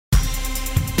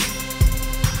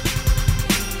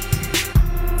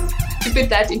to put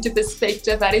that into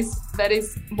perspective, that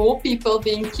is more people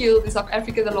being killed in South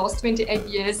Africa the last 28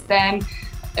 years than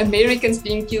Americans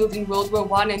being killed in World War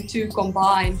I and II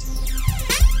combined.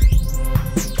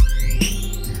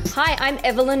 Hi, I'm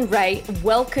Evelyn Rae.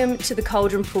 Welcome to the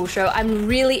Caldron Pool Show. I'm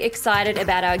really excited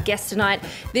about our guest tonight.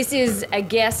 This is a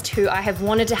guest who I have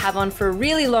wanted to have on for a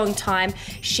really long time.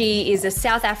 She is a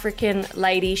South African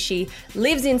lady. She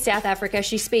lives in South Africa.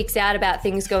 She speaks out about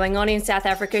things going on in South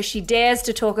Africa. She dares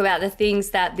to talk about the things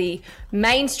that the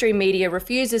mainstream media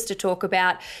refuses to talk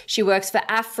about. She works for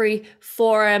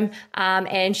AfriForum,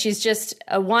 and she's just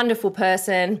a wonderful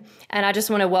person. And I just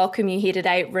want to welcome you here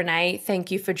today, René.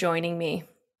 Thank you for joining me.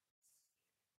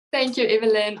 Thank you,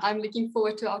 Evelyn. I'm looking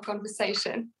forward to our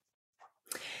conversation.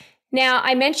 Now,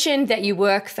 I mentioned that you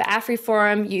work for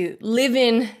AfriForum, you live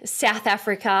in South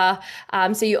Africa,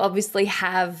 so you obviously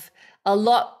have a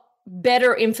lot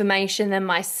better information than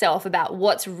myself about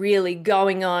what's really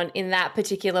going on in that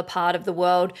particular part of the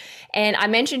world. And I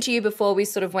mentioned to you before we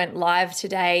sort of went live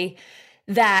today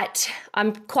that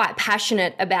I'm quite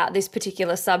passionate about this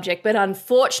particular subject, but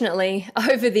unfortunately,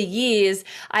 over the years,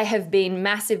 I have been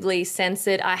massively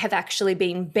censored. I have actually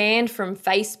been banned from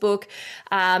Facebook,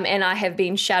 and I have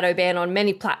been shadow banned on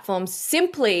many platforms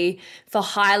simply for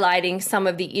highlighting some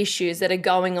of the issues that are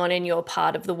going on in your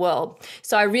part of the world.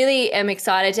 So I really am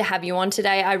excited to have you on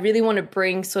today. I really want to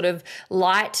bring sort of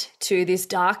light to this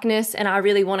darkness, and I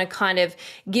really want to kind of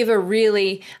give a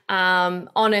really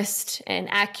honest and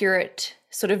accurate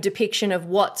sort of depiction of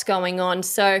what's going on.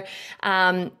 So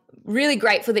really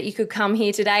grateful that you could come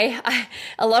here today.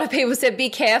 A lot of people said, be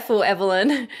careful,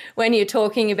 Evelyn, when you're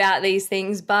talking about these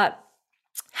things, but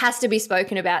has to be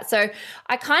spoken about. So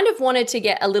I kind of wanted to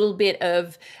get a little bit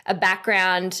of a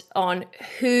background on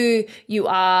who you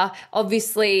are.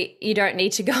 Obviously, you don't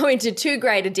need to go into too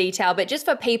great a detail, but just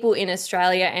for people in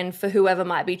Australia and for whoever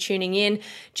might be tuning in,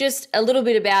 just a little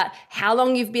bit about how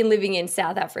long you've been living in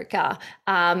South Africa,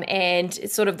 and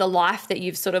sort of the life that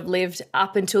you've sort of lived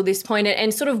up until this point,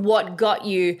 and sort of what got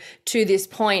you to this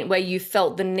point where you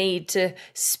felt the need to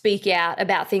speak out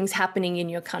about things happening in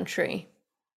your country.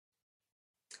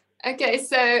 Okay,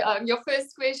 so your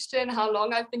first question, how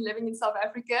long I've been living in South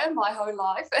Africa, my whole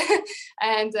life.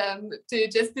 And to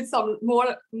just put some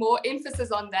more emphasis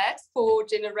on that, for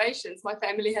generations. My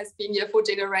family has been here for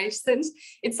generations.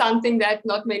 It's something that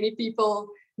not many people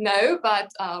know,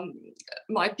 but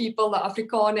my people, the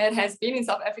Afrikaner, has been in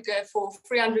South Africa for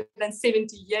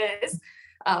 370 years.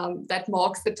 That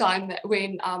marks the time that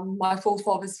when my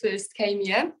forefathers first came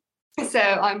here. So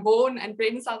I'm born and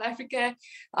bred in South Africa,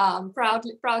 proud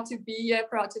to be here,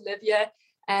 proud to live here.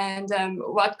 And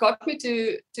what got me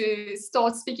to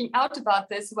start speaking out about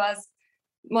this was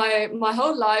my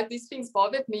whole life, these things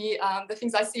bothered me, the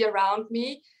things I see around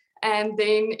me. And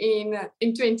then in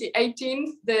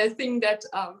 2018, the thing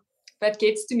that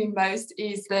gets to me most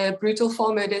is the brutal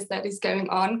farm murders that is going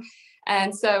on.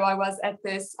 And so I was at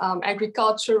this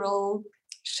agricultural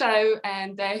show,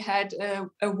 and they had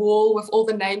a wall with all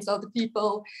the names of the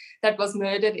people that was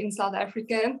murdered in South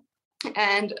Africa.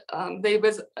 And there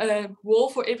was a wall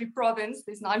for every province.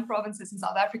 There's 9 provinces in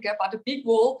South Africa, but a big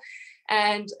wall.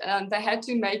 And they had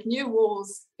to make new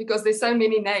walls because there's so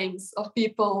many names of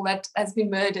people that has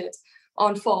been murdered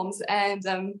on farms. And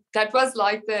that was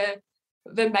like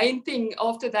the main thing.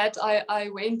 After that,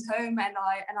 I went home and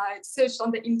I searched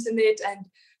on the internet and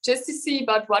just to see,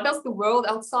 but what does the world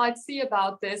outside see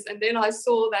about this? And then I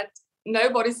saw that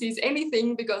nobody sees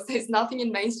anything because there's nothing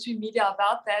in mainstream media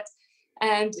about that.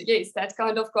 And yes, that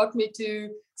kind of got me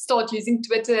to start using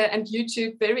Twitter and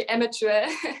YouTube, very amateur,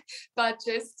 but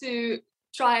just to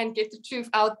try and get the truth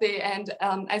out there. And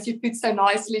as you put so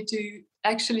nicely, to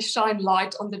actually shine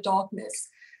light on the darkness.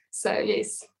 So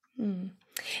yes.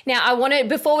 Now, I want to,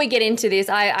 before we get into this,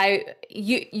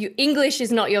 you English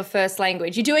is not your first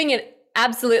language. You're doing it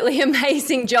absolutely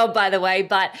amazing job, by the way,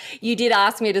 but you did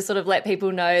ask me to sort of let people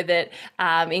know that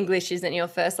English isn't your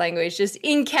first language, just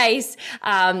in case,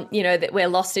 that we're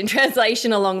lost in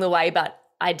translation along the way, but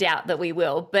I doubt that we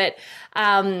will. But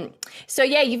so,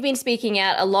 yeah, you've been speaking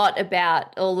out a lot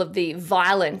about all of the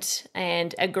violent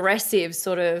and aggressive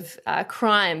sort of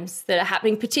crimes that are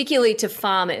happening, particularly to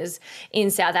farmers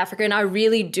in South Africa. And I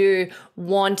really do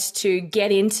want to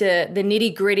get into the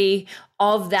nitty gritty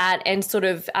of that and sort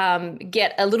of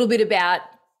get a little bit about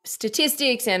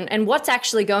statistics and what's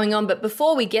actually going on. But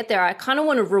before we get there, I kind of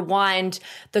want to rewind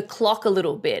the clock a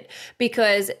little bit,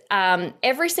 because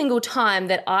every single time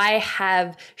that I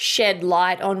have shed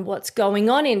light on what's going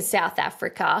on in South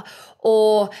Africa,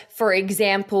 or for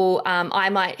example, I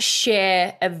might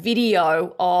share a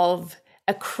video of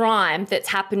a crime that's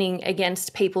happening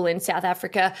against people in South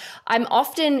Africa, I'm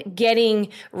often getting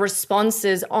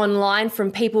responses online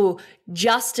from people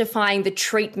justifying the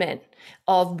treatment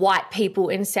of white people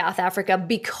in South Africa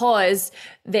because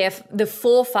the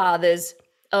forefathers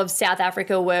of South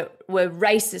Africa were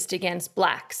racist against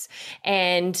blacks.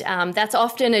 And that's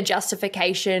often a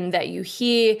justification that you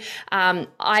hear.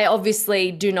 I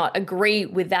obviously do not agree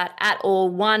with that at all.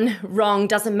 One wrong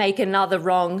doesn't make another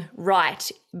wrong right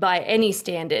by any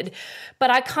standard.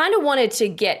 But I kind of wanted to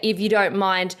get, if you don't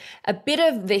mind, a bit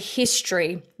of the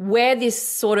history, where this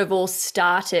sort of all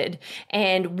started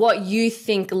and what you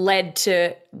think led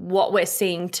to what we're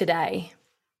seeing today.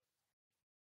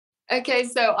 Okay,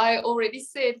 so I already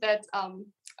said that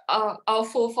our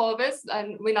forefathers,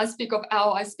 and when I speak of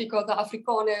our, I speak of the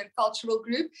Afrikaner cultural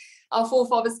group. Our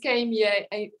forefathers came here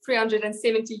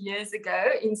 370 years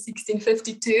ago in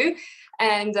 1652,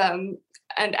 and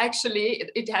actually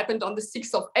it happened on the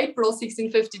 6th of April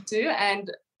 1652,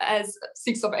 and as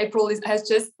 6th of April has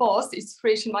just passed, it's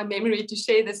fresh in my memory to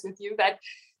share this with you, that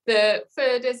the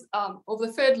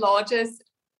third largest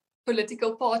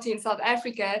political party in South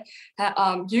Africa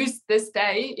used this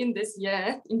day in this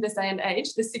day and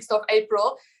age, the 6th of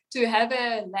April, to have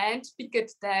a land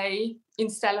picket day in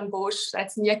Stellenbosch,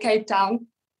 that's near Cape Town.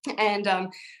 And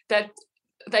that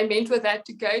they meant with that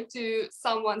to go to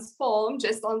someone's farm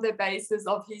just on the basis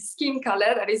of his skin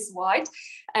color, that is white,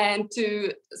 and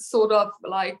to sort of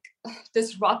like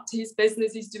disrupt his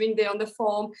business he's doing there on the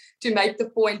farm, to make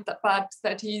the point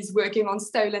that he's working on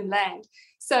stolen land.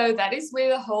 So that is where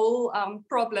the whole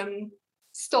problem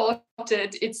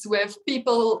started. It's with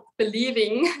people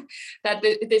believing that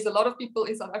there's a lot of people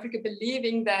in South Africa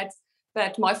believing that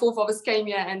my forefathers came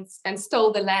here and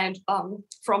stole the land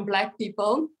from Black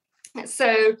people.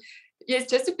 So yes,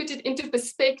 just to put it into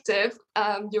perspective,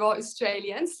 you are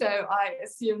Australian, so I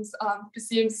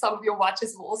presume some of your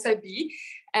watchers will also be.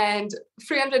 And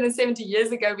 370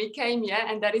 years ago we came here,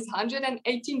 and that is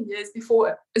 118 years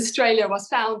before Australia was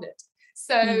founded.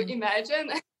 So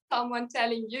imagine someone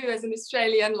telling you as an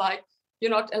Australian, like, you're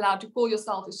not allowed to call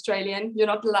yourself Australian, you're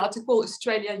not allowed to call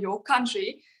Australia your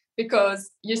country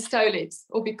because you stole it,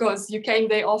 or because you came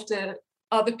there after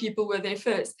other people were there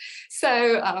first.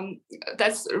 So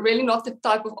that's really not the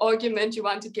type of argument you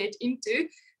want to get into,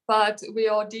 but we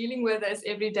are dealing with this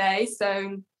every day.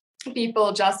 So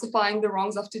people justifying the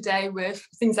wrongs of today with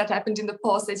things that happened in the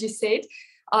past, as you said.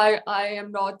 I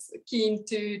am not keen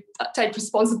to take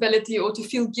responsibility or to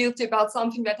feel guilty about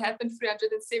something that happened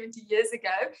 370 years ago.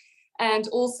 And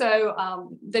also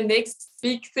the next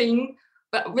big thing,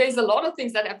 but there's a lot of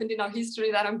things that happened in our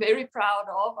history that I'm very proud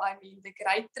of. I mean, the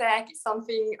Great Trek is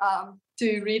something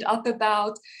to read up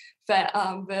about.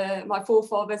 My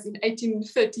forefathers in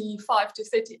 1835 to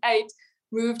 38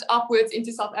 moved upwards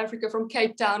into South Africa from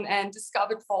Cape Town and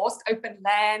discovered vast open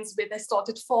lands where they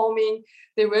started farming.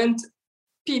 There weren't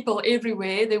people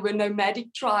everywhere. There were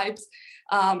nomadic tribes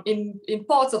in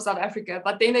parts of South Africa.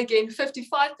 But then again,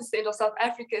 55% of South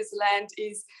Africa's land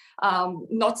is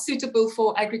not suitable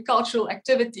for agricultural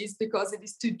activities because it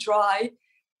is too dry.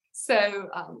 So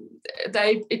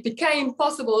it became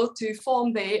possible to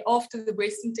farm there after the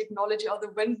Western technology of the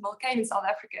windmill came in South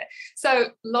Africa. So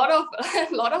a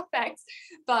lot of facts.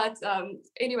 But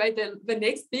anyway, the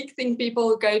next big thing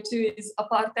people go to is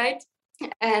apartheid.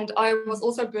 And I was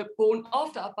also born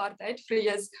after apartheid, 3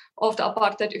 years after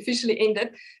apartheid officially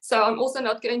ended. So I'm also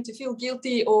not going to feel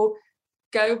guilty or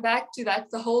go back to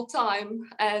that the whole time,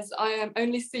 as I am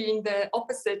only seeing the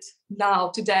opposite now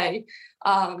today.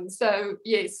 So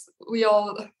yes, we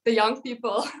are, the young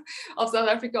people of South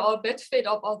Africa are a bit fed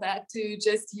up of that, to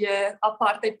just hear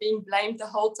apartheid being blamed the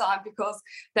whole time, because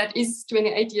that is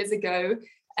 28 years ago.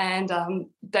 And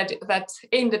that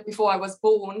ended before I was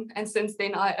born, and since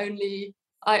then I only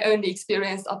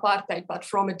experienced apartheid, but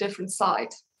from a different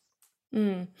side.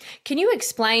 Can you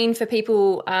explain for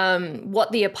people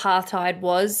what the apartheid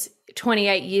was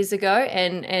 28 years ago,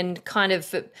 and kind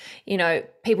of, you know,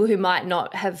 people who might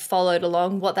not have followed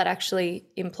along, what that actually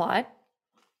implied?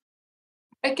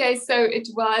 Okay, so it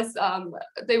was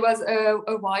there was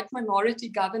a white minority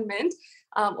government.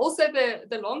 Also,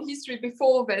 the long history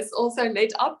before this also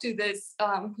led up to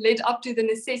the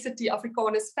necessity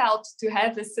Afrikaners felt to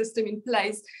have this system in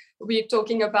place. We're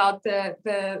talking about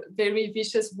the very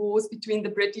vicious wars between the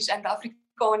British and the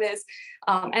Afrikaners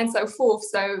and so forth.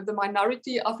 So the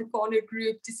minority Afrikaner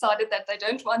group decided that they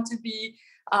don't want to be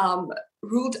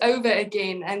ruled over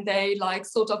again, and they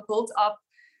sort of built up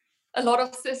a lot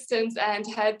of systems and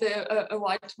had a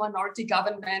white minority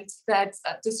government that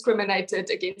discriminated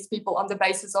against people on the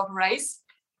basis of race.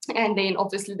 And then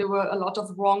obviously there were a lot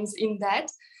of wrongs in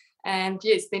that. And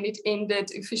yes, then it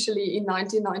ended officially in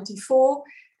 1994.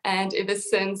 And ever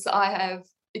since, I have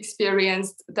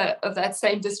experienced that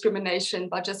same discrimination,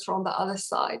 but just from the other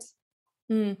side.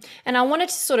 And I wanted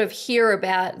to sort of hear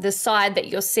about the side that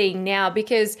you're seeing now,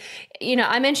 because,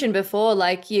 I mentioned before,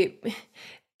 like, you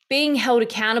being held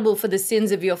accountable for the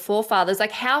sins of your forefathers.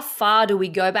 Like, how far do we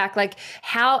go back? Like,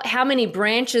 how many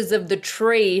branches of the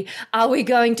tree are we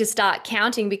going to start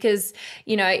counting? Because,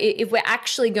 if we're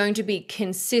actually going to be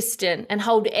consistent and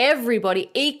hold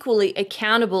everybody equally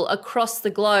accountable across the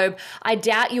globe, I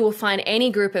doubt you will find any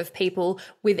group of people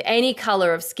with any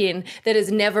color of skin that has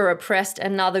never oppressed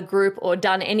another group or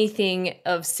done anything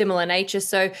of similar nature.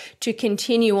 So to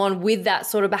continue on with that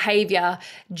sort of behavior,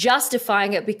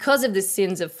 justifying it because of the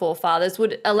sins of forefathers,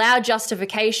 would allow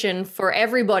justification for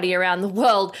everybody around the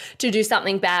world to do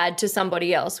something bad to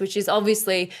somebody else, which is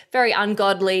obviously very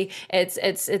ungodly.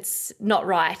 It's not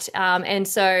right. And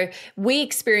so we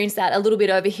experience that a little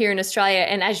bit over here in Australia.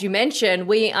 And as you mentioned,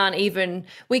 we don't even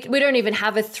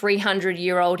have a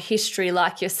 300-year-old history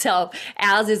like yourself.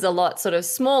 Ours is a lot sort of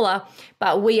smaller,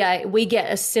 but we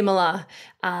get a similar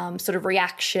sort of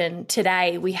reaction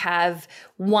today. We have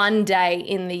one day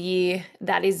in the year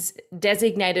that is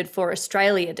designated for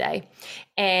Australia Day.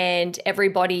 And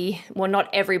everybody, well, not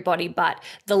everybody, but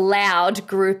the loud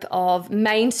group of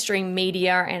mainstream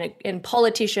media and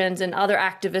politicians and other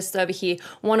activists over here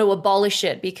want to abolish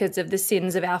it because of the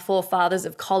sins of our forefathers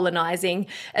of colonizing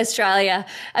Australia.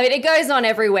 I mean, it goes on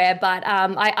everywhere, but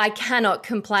I cannot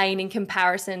complain in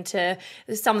comparison to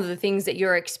some of the things that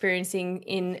you're experiencing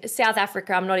in South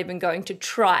Africa. I'm not even going to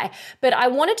try. But I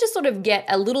wanted to sort of get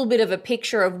a little bit of a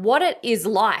picture of what it is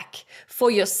like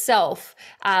for yourself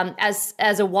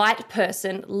as a white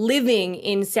person living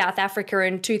in South Africa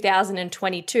in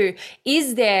 2022.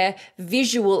 Is there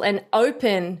visual and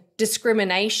open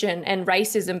discrimination and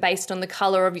racism based on the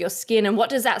color of your skin? And what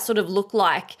does that sort of look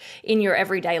like in your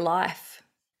everyday life?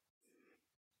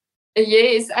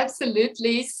 Yes,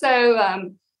 absolutely.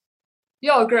 So,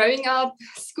 growing up,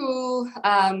 school,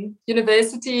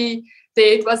 university,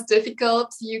 there it was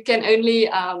difficult. You can only,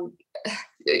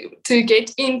 to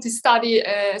get in to study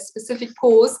a specific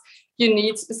course, you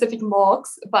need specific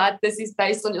marks, but this is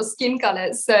based on your skin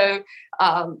color. So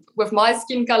with my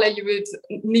skin color, you would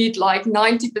need like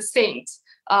 90%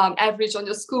 average on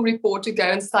your school report to go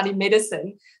and study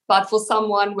medicine. But for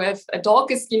someone with a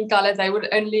darker skin color, they would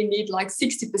only need like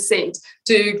 60%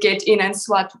 to get in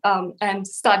and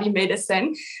study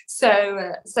medicine.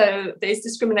 So there's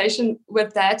discrimination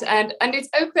with that, and it's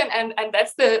open, and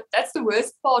that's the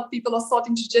worst part. People are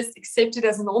starting to just accept it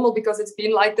as normal because it's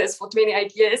been like this for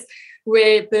 28 years,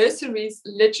 where bursaries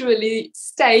literally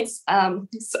states.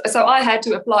 So I had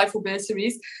to apply for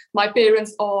bursaries. My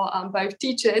parents are both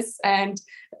teachers, and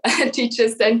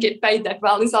teachers don't get paid that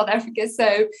well in South Africa.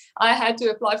 So I had to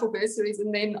apply for bursaries,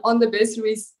 and then on the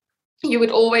bursaries, you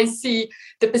would always see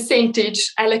the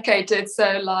percentage allocated.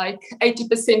 So like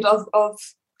 80% of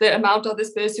the amount of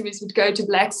this bursaries would go to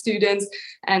Black students,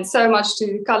 and so much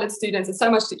to colored students, and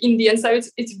so much to Indian. So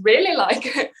it's really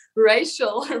like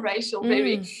racial,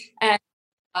 very.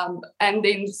 And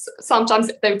then sometimes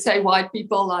they would say white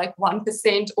people like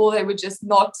 1%, or they would just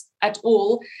not at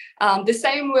all. The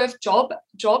same with job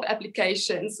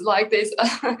applications. Like there's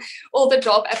all the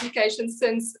job applications,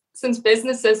 since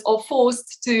businesses are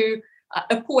forced to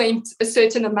appoint a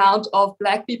certain amount of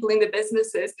Black people in the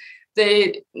businesses.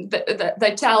 They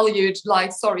tell you,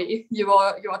 like, sorry, you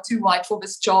are too white for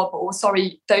this job, or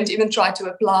sorry, don't even try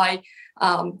to apply.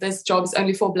 This job is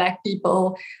only for Black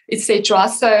people, etc.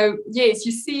 So yes,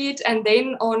 you see it, and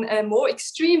then on a more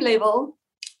extreme level,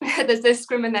 the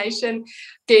discrimination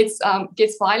gets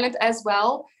violent as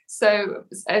well. So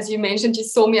as you mentioned, you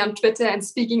saw me on Twitter and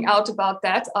speaking out about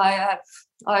that.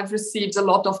 I've received a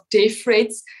lot of death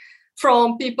threats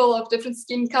from people of different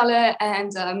skin color,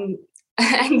 and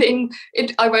then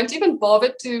I won't even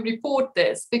bother to report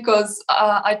this because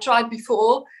I tried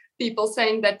before. People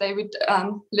saying that they would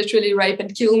literally rape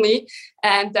and kill me,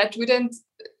 and that wouldn't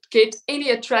get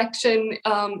any attention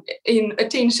in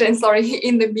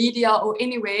the media or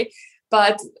anywhere.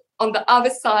 But on the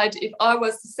other side, if I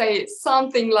was to say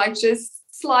something like just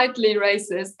slightly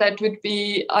racist,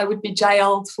 I would be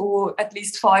jailed for at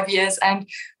least 5 years. And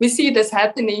we see this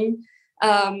happening.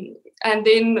 And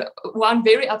then one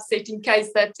very upsetting case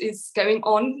that is going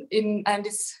on and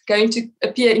is going to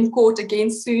appear in court again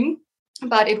soon,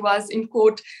 but it was in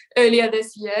court earlier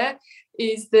this year,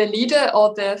 is the leader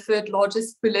of the third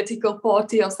largest political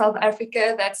party of South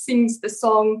Africa that sings the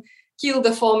song "Kill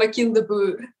the Farmer, Kill the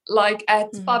Boer," like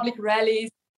at public rallies,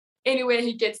 anywhere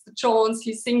he gets the chance,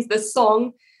 he sings the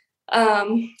song.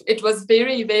 it was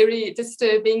very, very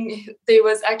disturbing. There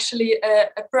was actually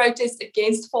a protest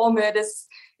against farm murders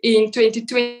in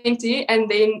 2020, and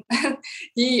then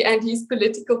he and his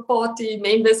political party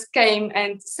members came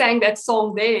and sang that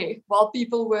song there while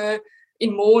people were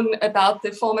in mourn about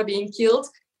the farmer being killed.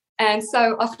 And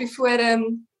so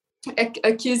AfriForum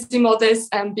accused him of this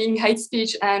being hate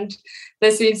speech, and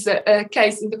this is a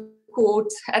case in the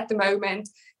court at the moment.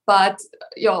 But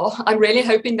yeah, I'm really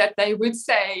hoping that they would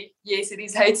say, yes, it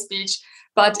is hate speech.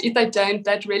 But if they don't,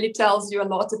 that really tells you a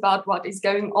lot about what is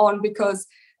going on, because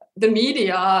the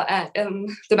media,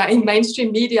 the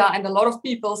mainstream media, and a lot of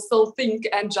people still think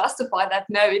and justify that,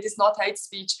 no, it is not hate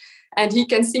speech. And he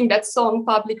can sing that song,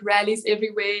 public rallies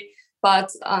everywhere, but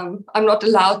I'm not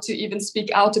allowed to even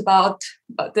speak out about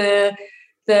the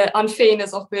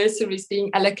unfairness of bursaries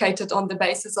being allocated on the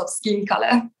basis of skin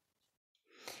color.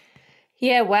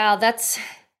 Yeah, wow, that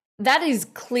is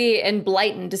clear and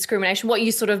blatant discrimination. What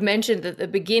you sort of mentioned at the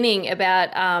beginning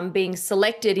about being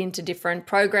selected into different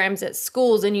programs at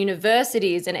schools and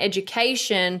universities and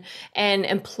education and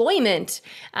employment,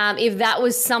 if that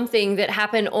was something that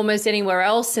happened almost anywhere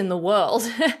else in the world,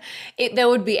 there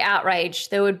would be outrage.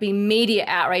 There would be media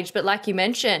outrage. But like you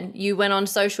mentioned, you went on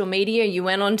social media, you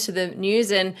went on to the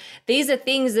news, and these are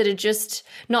things that are just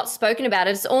not spoken about.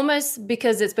 It's almost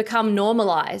because it's become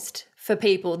normalized for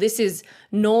people. This is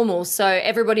normal. So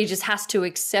everybody just has to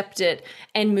accept it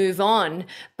and move on.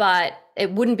 But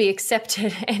it wouldn't be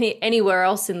accepted anywhere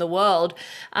else in the world.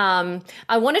 I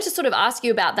wanted to sort of ask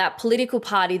you about that political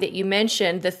party that you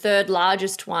mentioned, the third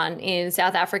largest one in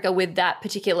South Africa, with that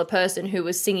particular person who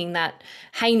was singing that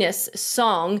heinous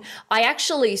song. I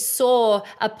actually saw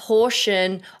a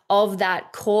portion of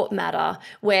that court matter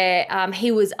where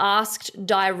he was asked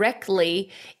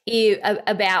directly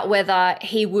about whether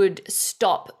he would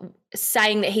stop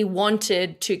saying that he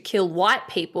wanted to kill white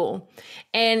people.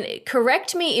 And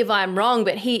correct me if I'm wrong,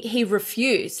 but he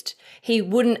refused. He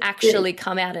wouldn't actually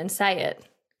come out and say it.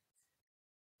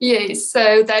 Yes,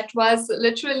 so that was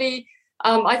literally,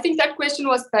 I think that question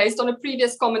was based on a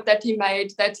previous comment that he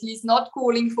made, that he's not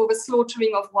calling for the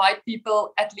slaughtering of white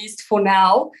people, at least for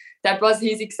now. That was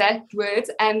his exact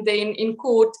words. And then in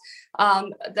court,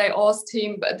 they asked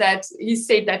him that he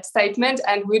said that statement,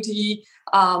 and would he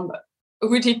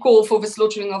call for the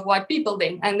slaughtering of white people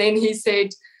then? And then he said,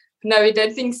 no, he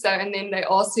don't think so. And then they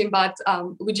asked him, but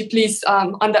would you please,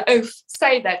 under oath,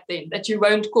 say that then, that you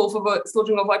won't call for the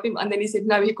slaughtering of white people? And then he said,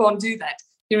 no, he can't do that.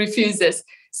 He refuses.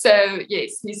 So,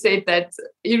 yes, he said that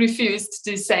he refused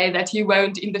to say that he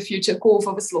won't in the future call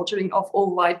for the slaughtering of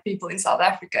all white people in South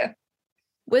Africa.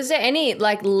 Was there any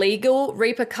legal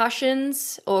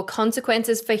repercussions or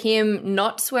consequences for him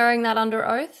not swearing that under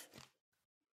oath?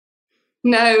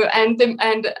 No, and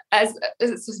as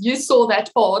you saw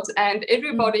that part, and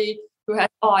everybody who had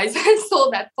eyes saw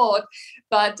that part,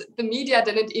 but the media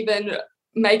didn't even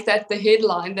make that the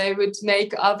headline. They would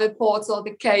make other parts of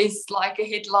the case like a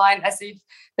headline, as if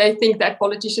they think that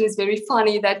politician is very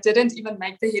funny. That didn't even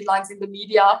make the headlines in the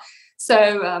media.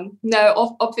 So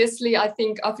no, obviously, I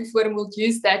think AfriForum will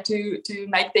use that to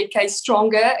make their case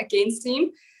stronger against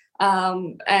him.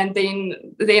 And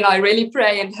then I really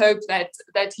pray and hope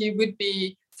that he would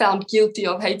be found guilty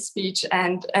of hate speech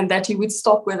and that he would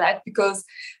stop with that, because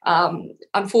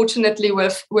unfortunately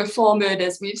with farm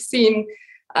murders, we've seen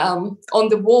on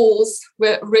the walls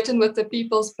were written with the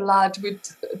people's blood.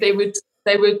 They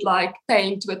would like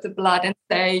paint with the blood and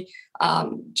say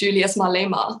Julius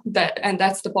Malema,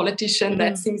 that's the politician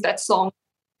that sings that song,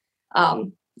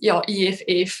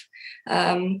 EFF.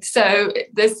 So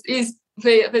this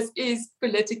is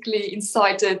politically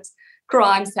incited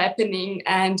crimes happening,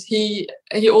 and he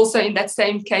also, in that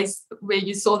same case where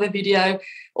you saw the video,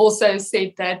 also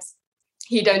said that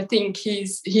he don't think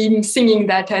him singing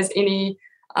that has any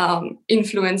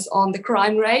influence on the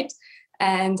crime rate,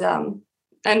 and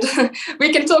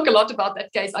we can talk a lot about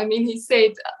that case. I mean, he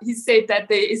said that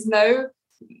there is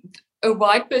a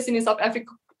white person in South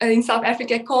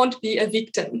Africa can't be a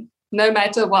victim, no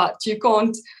matter what. You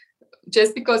can't,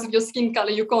 just because of your skin color,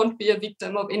 you can't be a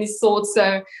victim of any sort.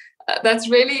 So that's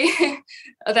really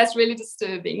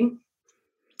disturbing.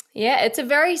 Yeah, it's a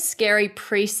very scary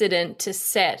precedent to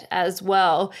set as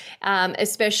well,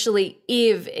 especially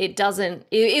if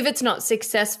it's not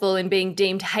successful in being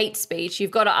deemed hate speech.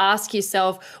 You've got to ask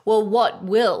yourself, well, what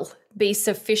will be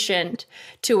sufficient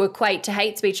to equate to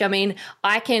hate speech? I mean,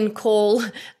 I can call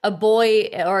a boy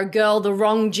or a girl the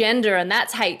wrong gender, and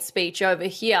that's hate speech over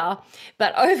here.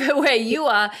 But over where you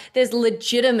are, there's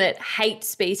legitimate hate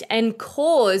speech and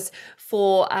cause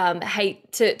for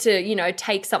hate to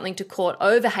take something to court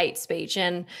over hate speech.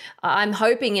 And I'm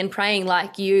hoping and praying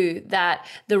like you that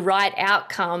the right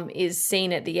outcome is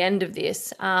seen at the end of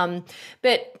this.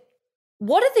 But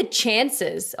what are the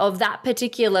chances of that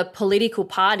particular political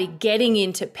party getting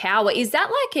into power? Is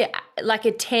that like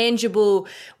a tangible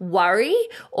worry,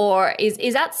 or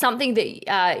is that something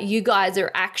that you guys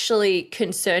are actually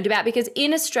concerned about? Because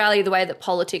in Australia, the way that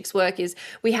politics work is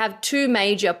we have two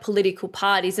major political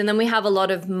parties, and then we have a lot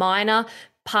of minor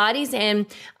parties, and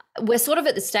we're sort of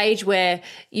at the stage where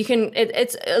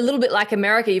it's a little bit like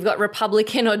America. You've got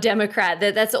Republican or Democrat.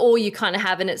 That's all you kind of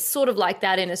have. And it's sort of like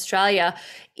that in Australia.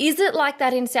 Is it like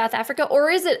that in South Africa, or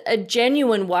is it a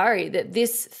genuine worry that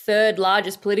this third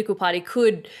largest political party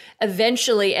could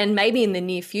eventually, and maybe in the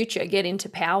near future, get into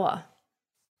power?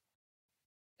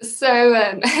 So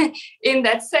in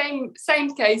that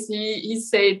same case, he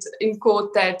said in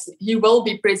court that he will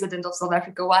be president of South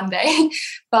Africa one day.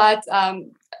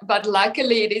 But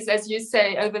luckily it is, as you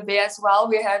say, over there as well,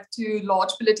 we have two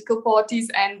large political parties,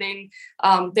 and then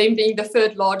them being the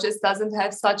third largest doesn't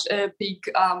have such a big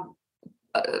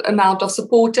amount of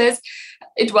supporters.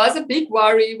 It was a big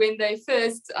worry when they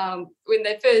first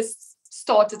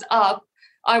started up.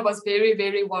 I was very,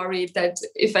 very worried that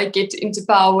if I get into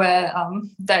power,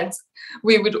 that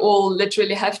we would all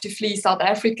literally have to flee South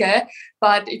Africa.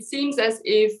 But it seems as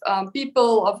if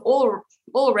people of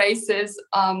all races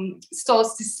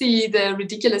starts to see the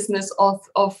ridiculousness of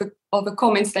the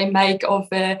comments they make, of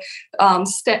the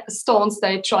stance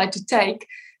they try to take.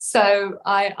 So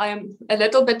I am a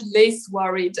little bit less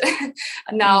worried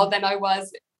now than I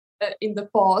was in the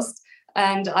past.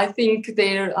 And I think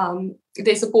their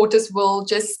supporters will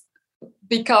just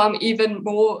become even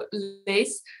more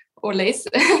less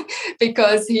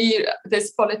because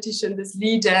this politician, this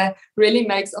leader, really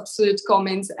makes absurd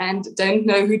comments and don't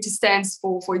know who to stand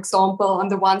for. For example, on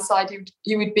the one side,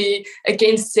 you would be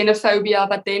against xenophobia,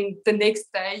 but then the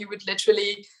next day you would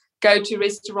literally go to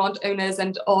restaurant owners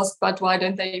and ask, but why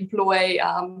don't they employ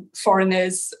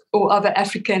foreigners or other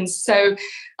Africans? So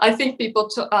I think people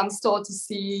start to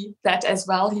see that as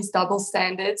well, his double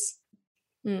standards.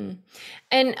 Mm.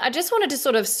 And I just wanted to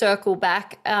sort of circle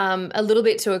back a little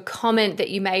bit to a comment that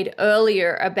you made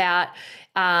earlier about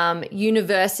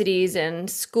universities and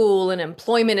school and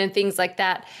employment and things like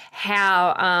that,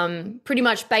 how pretty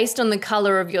much based on the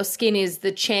color of your skin is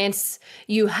the chance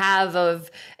you have of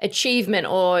achievement,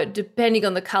 or depending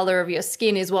on the color of your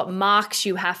skin is what marks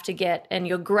you have to get and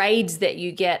your grades that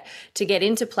you get to get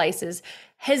into places.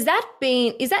 Is that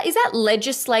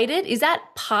legislated? Is that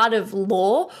part of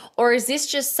law? Or is this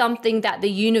just something that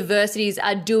the universities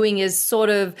are doing as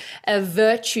sort of a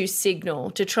virtue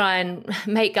signal to try and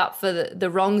make up for the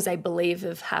wrongs they believe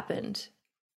have happened?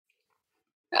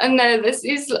 No, this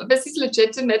is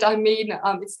legitimate. I mean,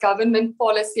 it's government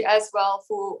policy as well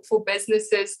for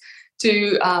businesses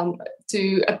to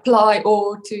apply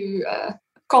or to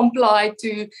comply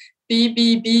to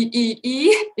BBBEE.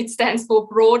 It stands for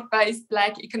Broad-Based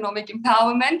Black Economic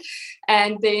Empowerment.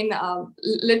 And then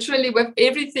literally with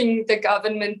everything the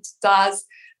government does,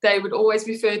 they would always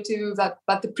refer to that,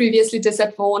 but the previously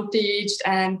disadvantaged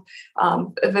and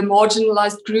the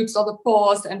marginalized groups of the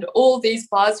past, and all these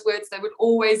buzzwords they would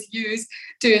always use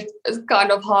to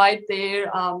kind of hide their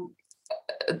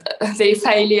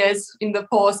failures in the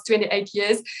past 28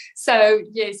 years. So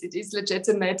yes, it is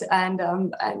legitimate, and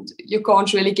you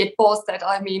can't really get past that.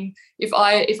 I mean, if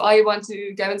I want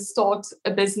to go and start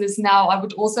a business now, I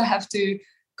would also have to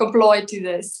comply to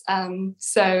this.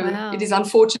 So wow. It is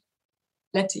unfortunate.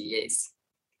 Yes.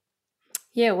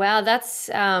 Yeah, wow, that's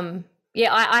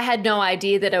I had no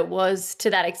idea that it was to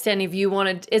that extent. If you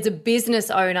wanted, as a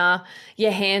business owner,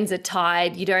 your hands are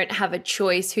tied. You don't have a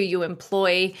choice who you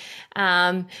employ.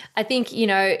 I think,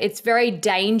 it's very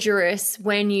dangerous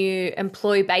when you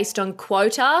employ based on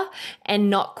quota and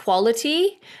not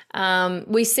quality.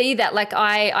 We see that, like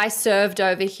I served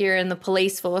over here in the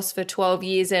police force for 12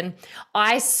 years, and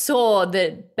I saw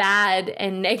the bad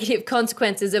and negative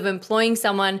consequences of employing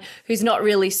someone who's not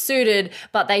really suited,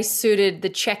 but they suited the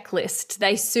checklist.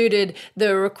 They suited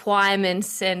the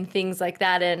requirements and things like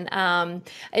that. And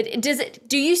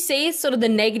do you see sort of the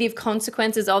negative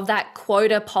consequences of that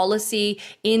quota policy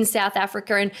in South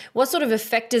Africa, and what sort of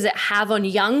effect does it have on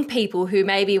young people who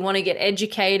maybe want to get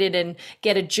educated and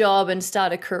get a job and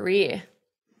start a career?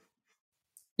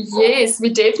 Yes, we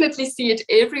definitely see it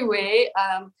everywhere.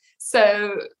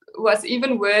 So what's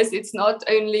even worse, it's not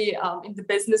only in the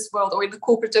business world or in the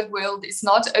corporate world, it's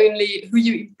not only who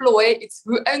you employ, it's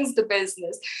who owns the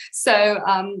business. So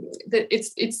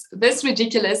it's this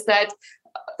ridiculous that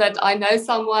I know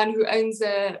someone who owns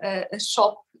a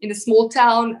shop in a small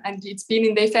town, and it's been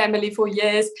in their family for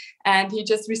years. And he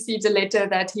just received a letter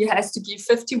that he has to give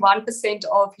 51%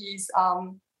 of his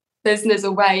business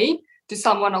away to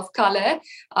someone of color.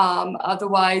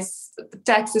 Otherwise, the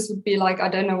taxes would be like, I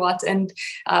don't know what, and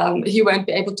he won't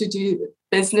be able to do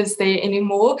business there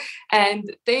anymore.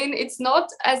 And then it's not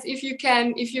as if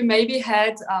you maybe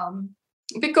had,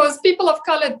 because people of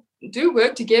color do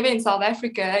work together in South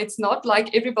Africa. It's not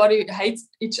like everybody hates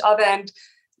each other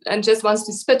and just wants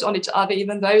to spit on each other,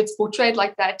 even though it's portrayed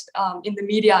like that in the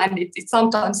media, and it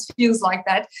sometimes feels like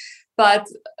that.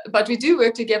 But we do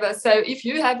work together. So if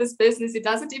you have this business, it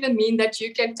doesn't even mean that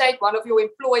you can take one of your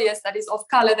employers that is of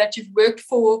color that you've worked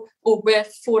for or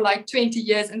with for like 20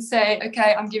 years and say,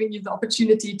 okay, I'm giving you the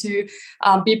opportunity to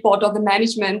be part of the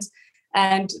management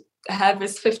and have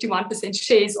this 51%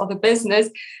 shares of the business.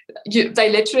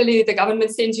 The government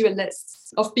sends you a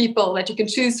list of people that you can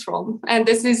choose from, and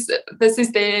this is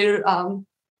their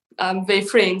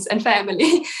friends and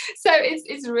family. So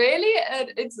it's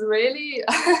really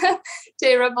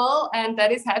terrible, and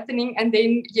that is happening. And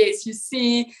then yes, you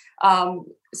see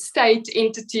state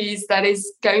entities that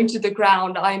is going to the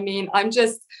ground. I mean, I'm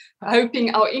just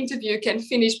hoping our interview can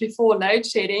finish before load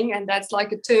shedding, and that's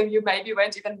like a term you maybe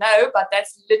won't even know, but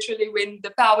that's literally when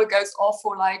the power goes off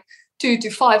for like 2 to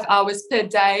 5 hours per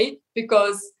day,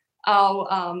 because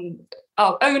our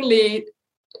only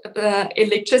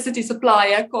electricity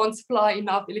supplier can't supply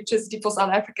enough electricity for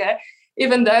South Africa,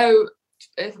 even though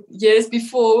years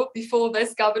before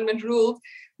this government ruled,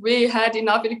 we had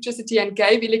enough electricity and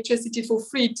gave electricity for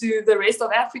free to the rest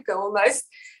of Africa almost.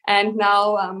 And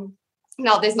now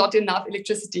there's not enough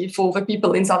electricity for the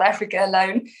people in South Africa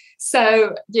alone.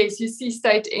 So yes, you see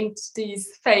state entities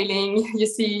failing, you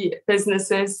see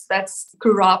businesses that's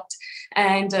corrupt,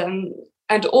 and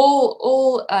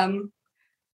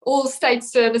all state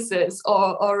services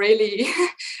are really,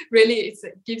 really, it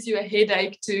gives you a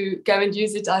headache to go and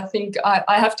use it. I think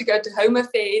I have to go to Home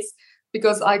Affairs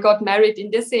because I got married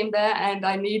in December and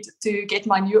I need to get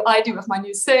my new ID with my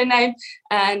new surname,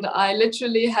 and I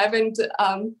literally haven't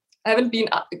had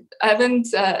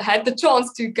the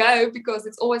chance to go because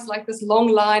it's always like this long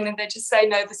line, and they just say,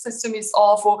 no, the system is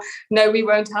off, or no, we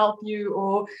won't help you,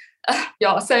 or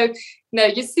so no,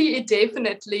 you see it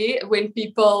definitely when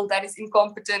people that is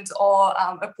incompetent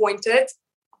are appointed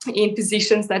in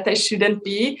positions that they shouldn't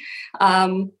be.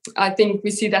 I think we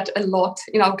see that a lot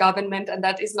in our government, and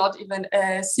that is not even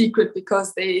a secret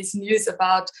because there is news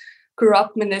about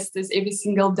corrupt ministers every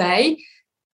single day.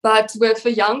 But with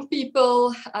the young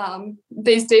people,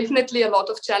 there's definitely a lot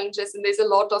of challenges, and there's a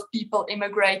lot of people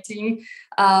immigrating.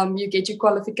 You get your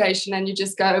qualification and you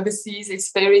just go overseas.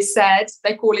 It's very sad.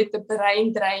 They call it the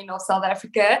brain drain of South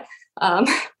Africa,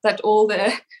 that all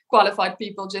the qualified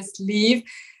people just leave.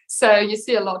 So you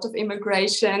see a lot of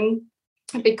immigration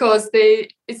because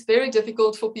it's very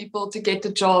difficult for people to get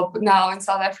a job now in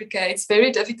South Africa. It's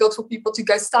very difficult for people to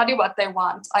go study what they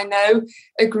want. I know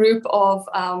a group of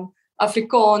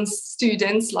Afrikaans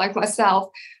students like myself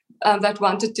that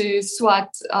wanted to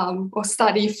swat or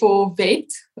study for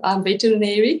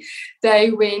veterinary.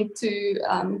 They went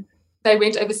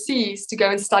overseas to go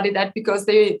and study that because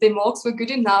their marks were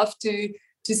good enough to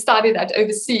study that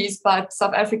overseas, but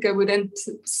South Africa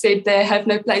said they have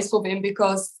no place for them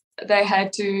because they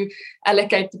had to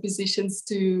allocate the positions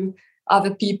to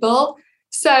other people.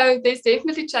 So there's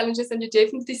definitely challenges, and you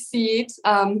definitely see it.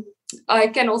 I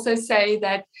can also say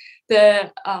that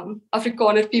the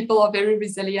Afrikaner people are very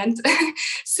resilient.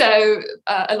 So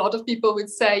a lot of people would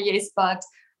say, yes, but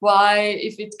why,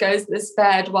 if it goes this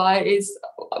bad, why is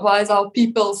our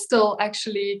people still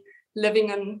actually living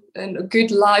in a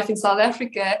good life in South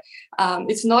Africa?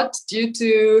 It's not due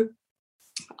to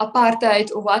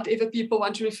apartheid or whatever people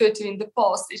want to refer to in the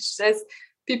past. It's just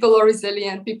people are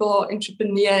resilient, people are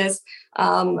entrepreneurs,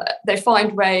 they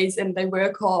find ways and they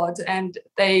work hard and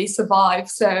they survive.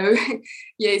 So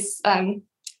yes,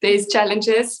 there's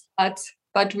challenges,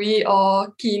 but we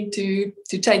are keen to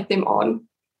take them on.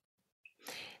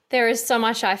 There is so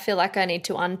much I feel like I need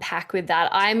to unpack with that.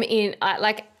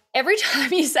 Every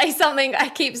time you say something, I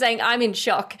keep saying I'm in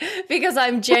shock because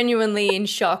I'm genuinely in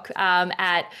shock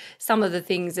at some of the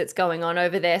things that's going on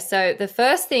over there. So the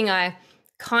first thing I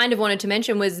kind of wanted to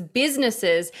mention was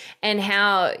businesses, and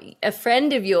how a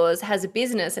friend of yours has a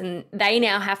business and they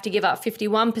now have to give up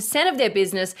 51% of their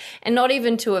business, and not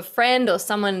even to a friend or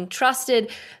someone trusted.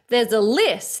 There's a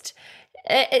list.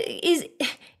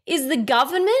 Is the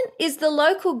government, is the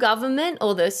local government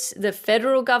or the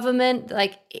federal government,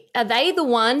 like, are they the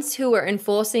ones who are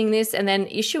enforcing this and then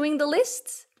issuing the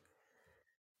lists?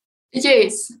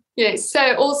 Yes, yes.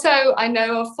 So also I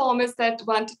know of farmers that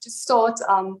wanted to start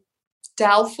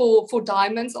delve for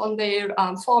diamonds on their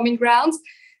farming grounds.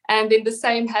 And then the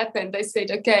same happened. They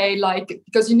said, okay, like,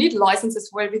 because you need licenses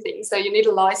for everything. So you need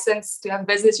a license to have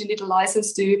business, you need a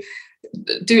license to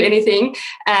do anything.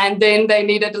 And then they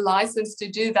needed a license to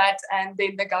do that. And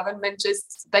then the government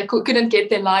they couldn't get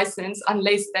their license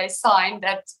unless they signed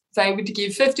that they would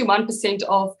give 51%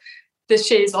 of the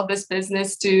shares of this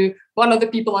business to one of the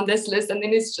people on this list. And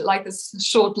then it's like this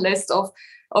short list of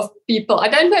people. I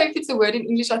don't know if it's a word in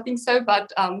English, I think so,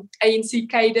 but ANC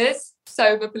cadres,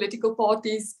 so the political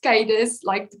parties cadres,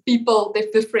 like the people,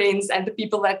 the friends and the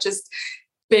people that just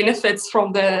benefits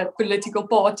from the political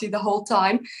party the whole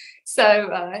time.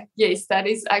 So yes, that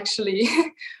is actually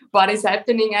what is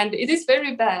happening, and it is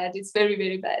very bad. It's very,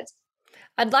 very bad.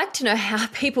 I'd like to know how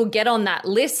people get on that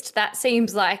list. That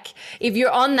seems like if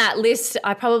you're on that list,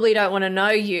 I probably don't want to know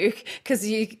you because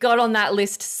you got on that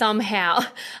list somehow.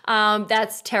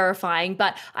 That's terrifying.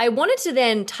 But I wanted to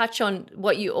then touch on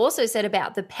what you also said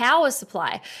about the power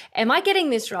supply. Am I getting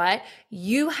this right?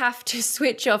 You have to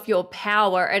switch off your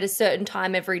power at a certain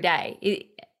time every day.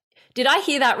 Did I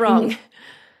hear that wrong?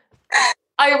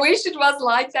 I wish it was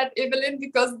like that, Evelyn,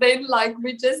 because then like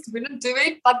we just wouldn't do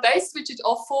it, but they switch it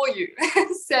off for you.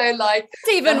 So like it's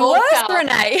even worse,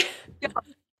 René.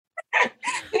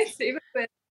 It's even worse.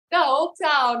 The whole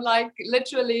town, like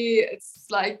literally, it's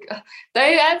like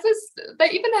they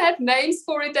even have names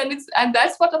for it, and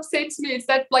that's what upsets me. It's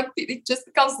that like it just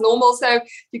becomes normal. So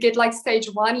you get like stage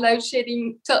 1 load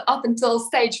shedding up until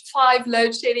stage 5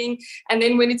 load shedding, and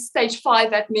then when it's stage 5,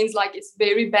 that means like it's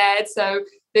very bad. So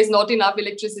there's not enough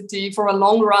electricity for a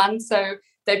long run. So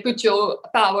they put your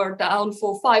power down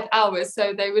for 5 hours.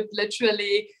 So they would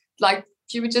literally like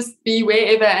you would just be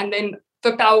wherever, and then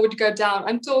the power would go down.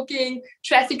 I'm talking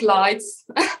traffic lights.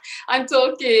 I'm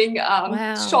talking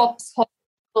shops,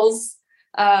 hospitals,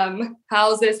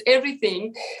 houses,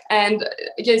 everything. And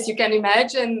yes, you can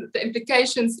imagine the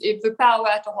implications if the power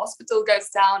at a hospital goes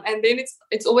down. And then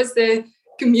it's always the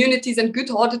communities and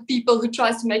good-hearted people who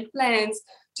tries to make plans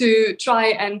to try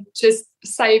and just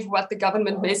save what the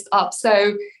government messed up.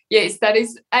 So yes, that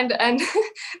is, and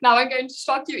now I'm going to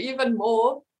shock you even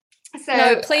more. So,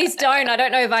 no, please don't. I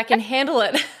don't know if I can handle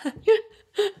it.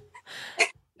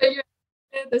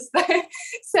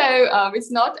 So it's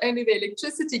not only the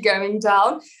electricity going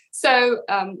down. So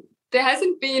there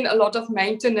hasn't been a lot of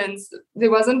maintenance. There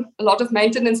wasn't a lot of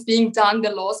maintenance being done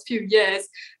the last few years.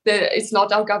 It's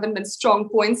not our government's strong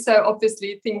point. So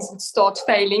obviously things would start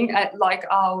failing at like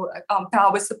our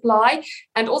power supply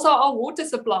and also our water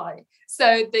supply.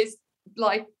 So there's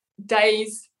like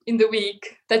days in the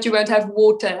week that you won't have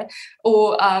water.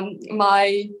 Or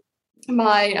my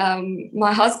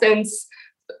husband's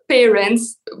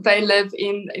parents, they live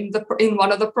in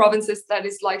one of the provinces that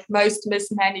is like most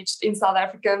mismanaged in South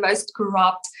Africa, most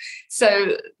corrupt.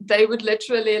 So they would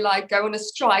literally like go on a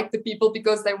strike, the people,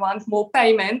 because they want more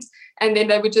payment, and then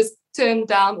they would just turn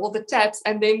down all the taps,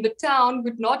 and then the town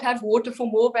would not have water for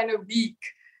more than a week.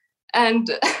 And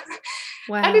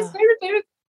wow. And it's very, very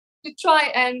to try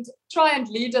and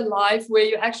lead a life where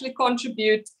you actually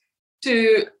contribute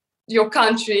to your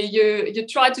country. You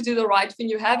try to do the right thing.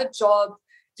 You have a job.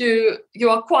 You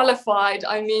are qualified.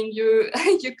 I mean, you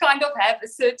kind of have a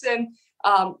certain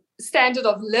standard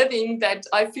of living that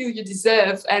I feel you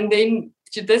deserve, and then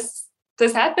this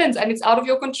happens, and it's out of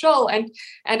your control. And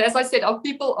as I said, our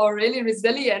people are really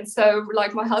resilient. So,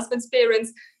 like my husband's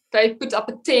parents, they put up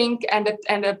a tank and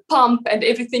a pump and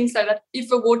everything, so that if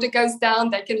the water goes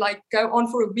down, they can like go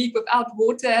on for a week without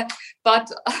water.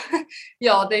 But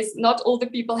yeah, there's not all the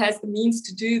people has the means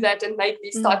to do that and make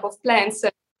these type of plans. So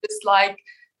it's like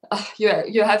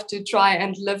you have to try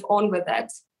and live on with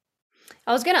that.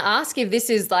 I was going to ask if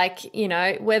this is like,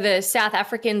 whether South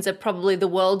Africans are probably the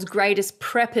world's greatest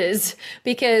preppers,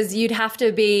 because you'd have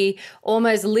to be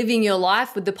almost living your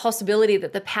life with the possibility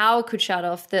that the power could shut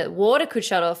off, that water could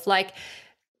shut off. Like,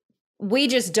 we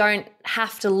just don't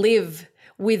have to live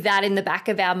with that in the back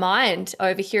of our mind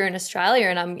over here in Australia,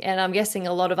 and I'm guessing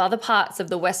a lot of other parts of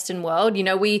the Western world.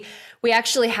 We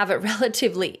actually have it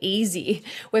relatively easy.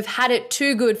 We've had it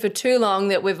too good for too long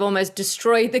that we've almost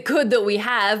destroyed the good that we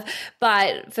have.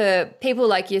 But for people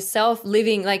like yourself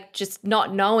living, like just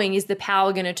not knowing, is the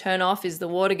power going to turn off? Is the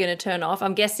water going to turn off?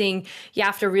 I'm guessing you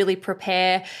have to really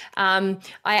prepare. I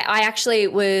actually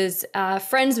was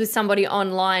friends with somebody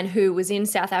online who was in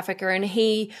South Africa, and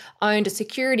he owned a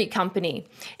security company,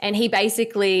 and he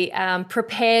basically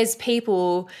prepares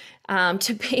people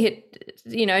to be,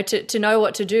 to know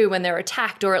what to do when they're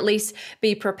attacked, or at least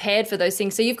be prepared for those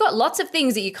things. So you've got lots of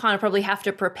things that you kind of probably have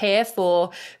to prepare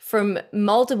for from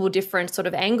multiple different sort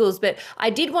of angles. But I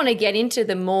did want to get into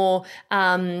the more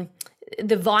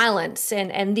the violence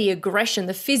and the aggression,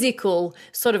 the physical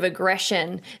sort of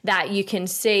aggression that you can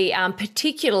see,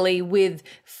 particularly with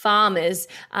farmers.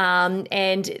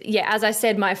 And yeah, as I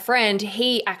said, my friend,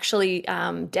 he actually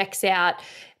decks out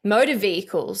motor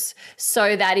vehicles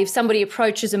so that if somebody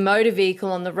approaches a motor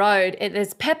vehicle on the road,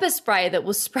 there's pepper spray that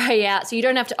will spray out so you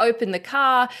don't have to open the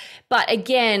car. But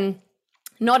again,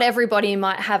 not everybody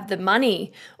might have the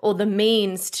money or the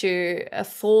means to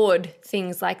afford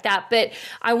things like that. But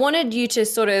I wanted you to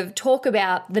sort of talk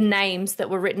about the names that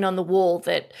were written on the wall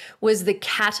that was the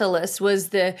catalyst, was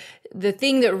the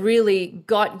thing that really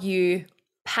got you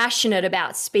passionate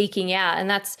about speaking out. And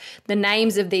that's the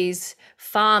names of these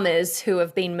farmers who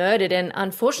have been murdered. And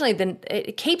unfortunately,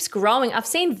 it keeps growing. I've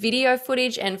seen video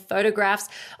footage and photographs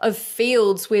of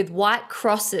fields with white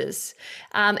crosses.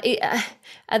 Are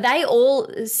they all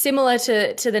similar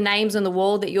to the names on the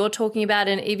wall that you're talking about?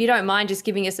 And if you don't mind just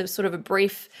giving us a sort of a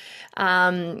brief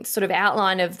sort of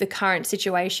outline of the current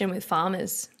situation with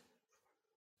farmers.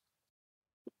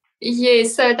 Yeah,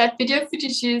 so that video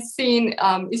footage you've seen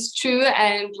is true,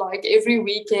 and like every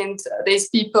weekend there's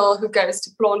people who goes to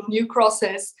plant new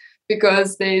crosses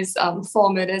because there's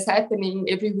farm murders happening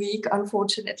every week,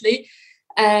 unfortunately.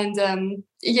 And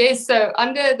so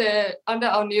under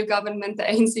our new government, the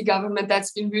ANC government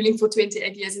that's been ruling for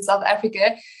 28 years in South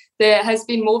Africa, there has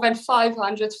been more than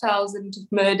 500,000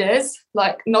 murders,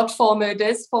 like not farm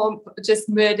murders, just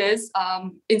murders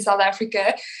in South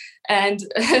Africa. And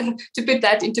to put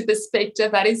that into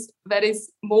perspective, that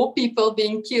is more people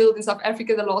being killed in South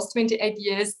Africa the last 28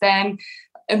 years than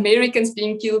Americans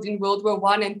being killed in World War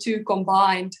I and II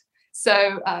combined.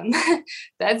 So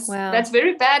that's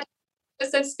very bad.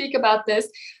 Just don't speak about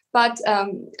this. But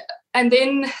and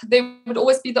then there would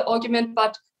always be the argument,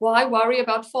 but why worry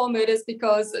about farm murders?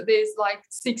 Because there's like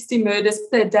 60 murders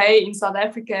per day in South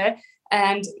Africa,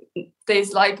 and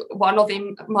there's like one of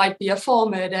them might be a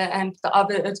farm murder and the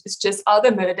other is just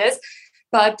other murders.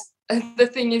 But the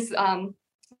thing is,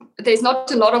 there's not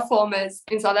a lot of farmers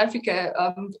in South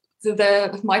Africa.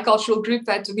 My cultural group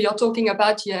that we are talking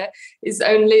about here is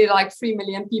only like 3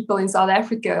 million people in South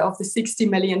Africa of the 60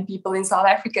 million people in South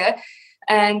Africa.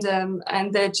 And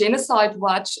the Genocide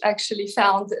Watch actually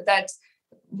found that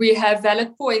we have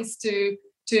valid points to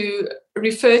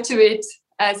refer to it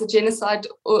as a genocide,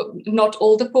 or not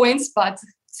all the points, but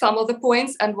some of the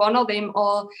points. And one of them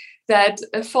are that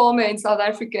a farmer in South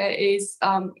Africa is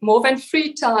more than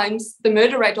 3 times, the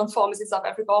murder rate on farmers in South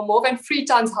Africa are more than 3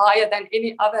 times higher than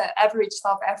any other average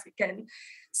South African.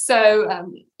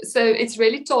 So it's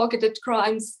really targeted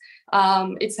crimes,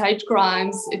 it's hate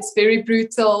crimes, it's very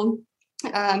brutal.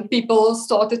 People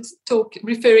started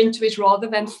referring to it rather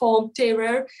than farm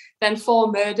terror, than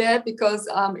farm murder, because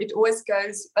it always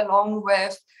goes along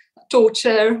with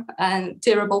torture and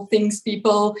terrible things.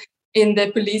 People in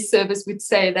the police service would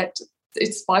say that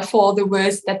it's by far the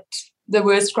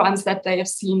worst crimes that they have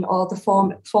seen are the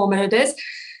farm murders.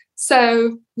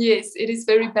 So yes, it is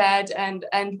very bad, and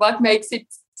what makes it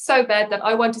so bad that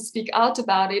I want to speak out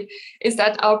about it is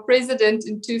that our president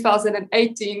in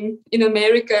 2018 in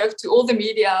America to all the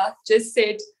media just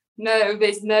said, no,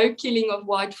 there's no killing of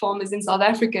white farmers in South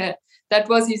Africa. That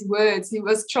was his words. He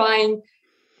was trying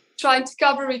to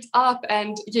cover it up.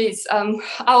 And yes,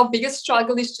 our biggest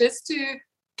struggle is just to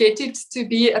get it to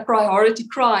be a priority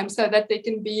crime so that there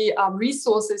can be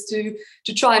resources to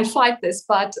try and fight this.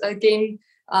 But again,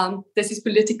 this is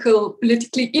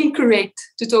politically incorrect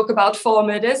to talk about farm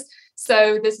murders,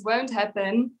 so this won't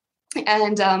happen.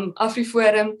 And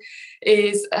AfriForum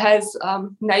has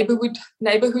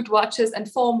neighborhood watches and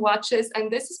farm watches,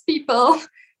 and this is people,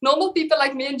 normal people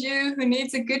like me and you, who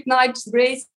needs a good night's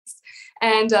rest,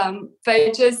 and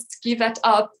they just give that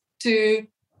up to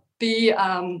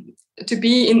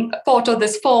be in part of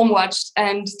this farm watch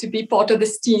and to be part of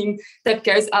this team that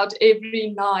goes out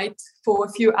every night for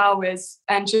a few hours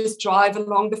and just drive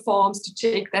along the farms to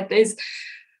check that there's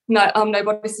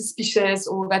nobody suspicious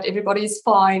or that everybody is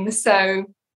fine. So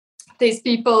there's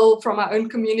people from our own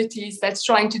communities that's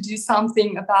trying to do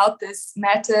something about this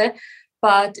matter,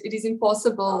 but it is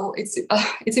impossible.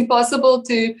 It's impossible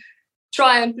to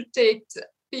try and protect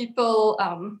people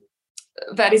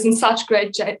that is in such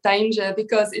great danger,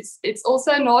 because it's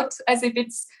also not as if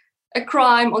it's a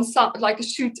crime on some, like a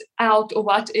shootout or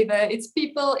whatever.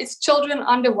 It's children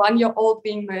under 1 year old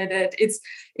being murdered.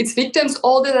 It's victims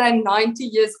older than 90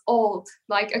 years old,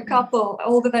 like a couple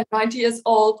older than 90 years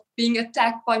old being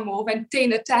attacked by more than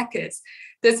 10 attackers.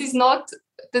 This is not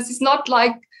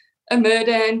like a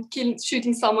murder and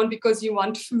shooting someone because you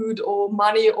want food or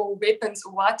money or weapons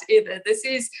or whatever. This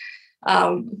is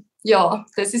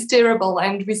this is terrible,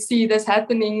 and we see this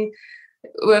happening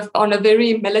on a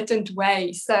very militant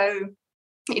way. So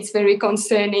it's very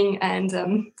concerning,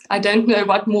 and I don't know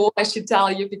what more I should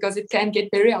tell you because it can get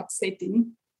very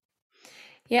upsetting.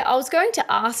 Yeah, I was going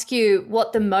to ask you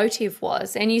what the motive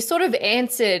was, and you sort of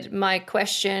answered my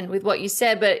question with what you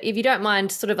said, but if you don't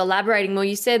mind sort of elaborating more,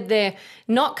 you said they're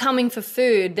not coming for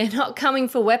food, they're not coming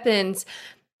for weapons.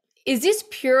 Is this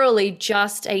purely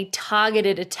just a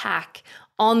targeted attack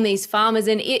on these farmers?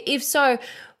 And if so,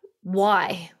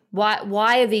 why?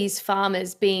 Why are these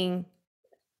farmers being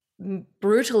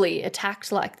brutally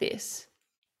attacked like this?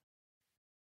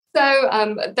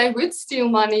 So they would steal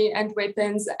money and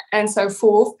weapons and so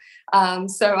forth.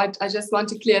 So I just want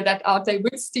to clear that out. They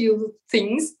would steal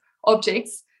things,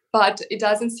 objects, but it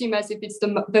doesn't seem as if it's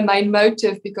the main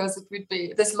motive, because it would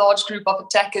be this large group of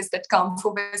attackers that come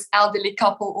for this elderly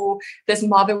couple or this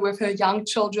mother with her young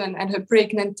children and her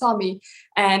pregnant tummy,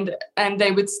 and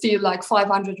they would steal like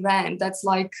 500 rand. That's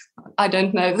like, I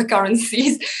don't know the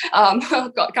currencies,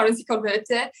 currency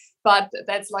converter, but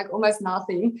that's like almost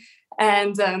nothing.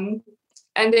 And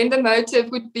then the motive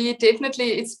would be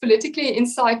definitely it's politically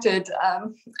incited.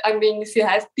 I mean, if you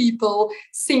have people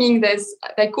singing this,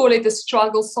 they call it a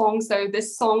struggle song. So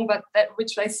this song, but that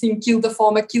which they sing, "Kill the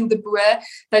farmer, kill the boer,"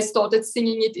 they started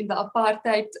singing it in the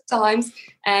apartheid times,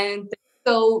 and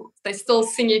they still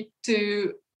sing it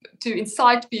to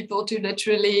incite people to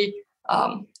literally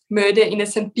murder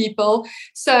innocent people.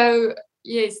 So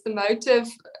yes, the motive.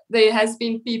 There has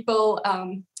been people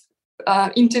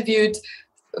interviewed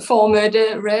for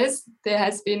murderers. There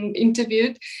has been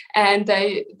interviewed, and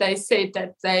they said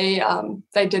that they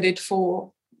did it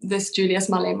for this Julius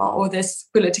Malema or this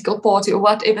political party or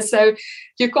whatever. So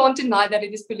you can't deny that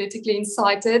it is politically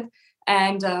incited,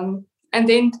 and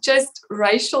then just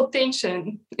racial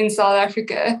tension in South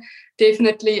Africa.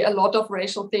 Definitely a lot of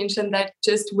racial tension that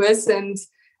just worsened.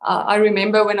 I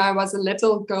remember when I was a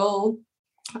little girl,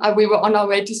 we were on our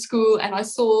way to school, and I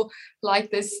saw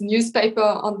like this newspaper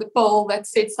on the pole that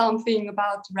said something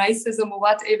about racism or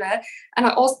whatever. And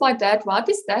I asked my dad, "What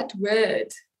is that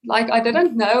word?" Like, I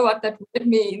didn't know what that word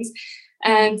means.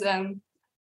 And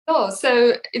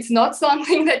so it's not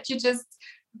something that you just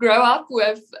grow up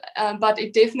with, but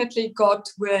it definitely got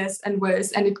worse and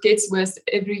worse, and it gets worse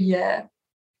every year.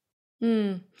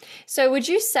 So would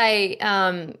you say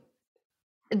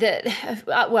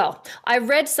well, I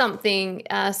read something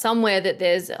somewhere that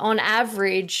there's on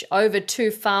average over 2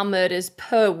 farm murders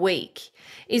per week.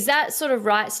 Is that sort of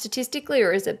right statistically,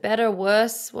 or is it better,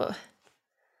 worse? Well,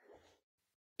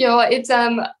 yeah, it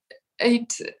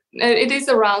is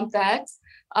around that.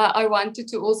 I wanted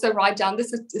to also write down the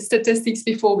statistics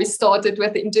before we started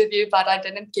with the interview, but I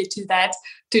didn't get to that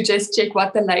to just check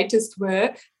what the latest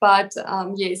were. But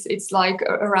yes, it's like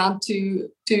around two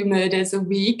murders a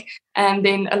week, and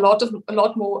then a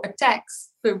lot more attacks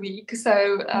per week.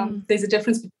 So there's a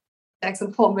difference between attacks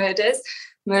and farm murders.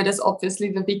 Murders, obviously,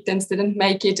 the victims didn't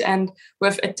make it, and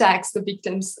with attacks, the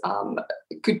victims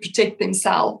could protect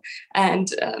themselves. And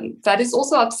that is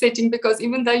also upsetting, because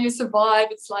even though you survive,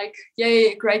 it's like,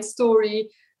 yay, great story.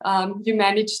 You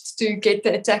managed to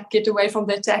get away from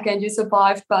the attack, and you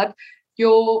survived, but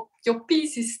your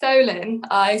peace is stolen.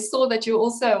 I saw that you're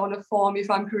also on a farm, if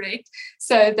I'm correct.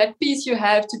 So that peace you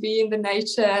have to be in the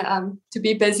nature, to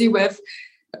be busy with,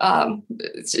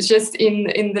 just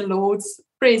in the Lord's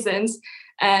presence.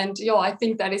 And I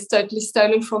think that is totally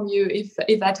stolen from you.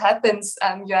 If that happens,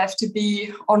 you have to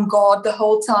be on guard the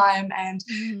whole time,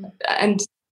 and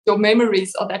your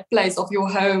memories of that place, of your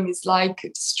home, is like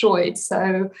destroyed.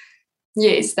 So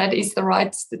yes, that is the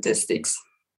right statistics.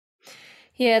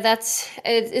 Yeah,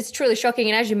 it's truly shocking.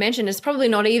 And as you mentioned, it's probably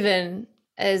not even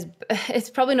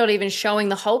showing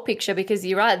the whole picture, because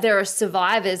you're right, there are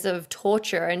survivors of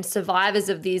torture and survivors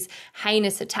of these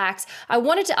heinous attacks. I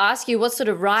wanted to ask you what sort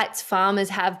of rights farmers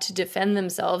have to defend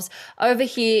themselves. Over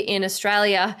here in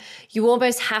Australia, you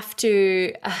almost have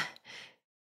to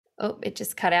it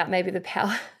just cut out, maybe the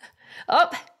power.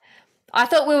 I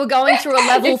thought we were going through a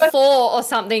level 4 or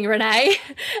something, René,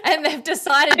 and they've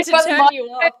decided to turn you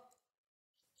off.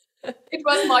 It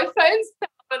was my phone's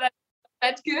power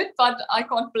that good, but I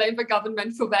can't blame the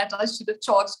government for that. I should have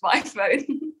charged my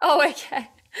phone. Oh, okay.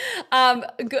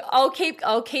 I'll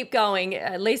keep going.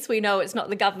 At least we know it's not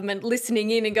the government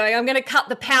listening in and going, I'm going to cut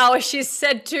the power. She's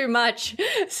said too much.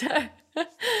 So,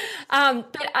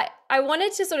 but I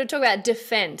wanted to sort of talk about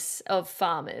defense of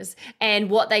farmers and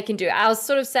what they can do. I was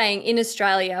sort of saying in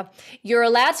Australia, you're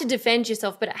allowed to defend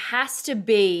yourself, but it has to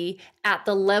be at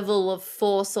the level of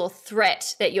force or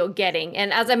threat that you're getting.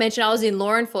 And as I mentioned, I was in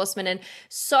law enforcement, and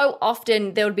so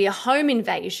often there would be a home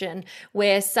invasion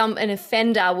where an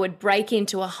offender would break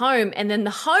into a home, and then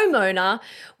the homeowner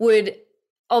would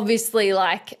obviously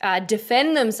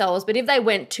defend themselves. But if they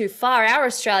went too far, our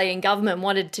Australian government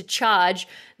wanted to charge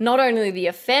not only the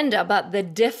offender, but the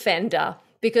defender,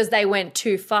 because they went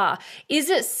too far. Is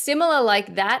it similar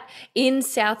like that in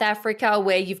South Africa,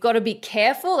 where you've got to be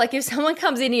careful? Like if someone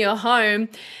comes into your home,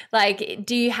 like,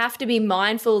 do you have to be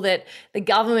mindful that the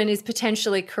government is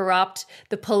potentially corrupt,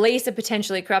 the police are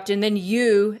potentially corrupt, and then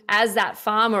you as that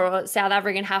farmer or South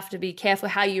African have to be careful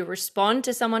how you respond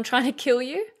to someone trying to kill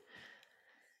you?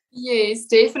 Yes,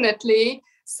 definitely.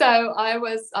 So I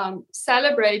was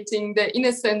celebrating the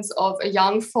innocence of a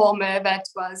young farmer that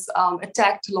was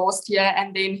attacked last year,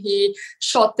 and then he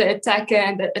shot the attacker,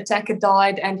 and the attacker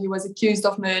died, and he was accused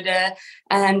of murder.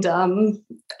 And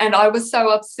I was so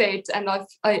upset, and I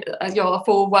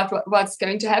for what's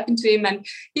going to happen to him. And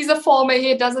he's a farmer;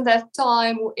 he doesn't have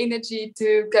time or energy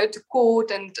to go to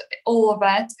court and all of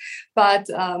that. But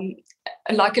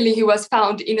luckily, he was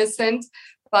found innocent.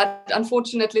 But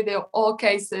unfortunately, there are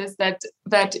cases that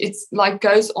it's like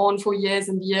goes on for years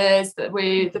and years,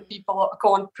 where the people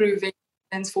can't prove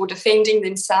evidence for defending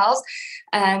themselves.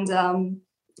 And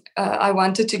I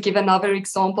wanted to give another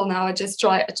example now. I just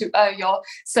try to,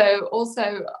 So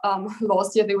also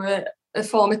last year there were a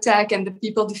farm attack, and the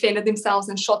people defended themselves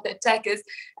and shot the attackers.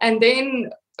 And then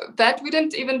that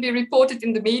wouldn't even be reported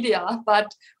in the media.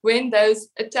 But when those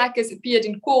attackers appeared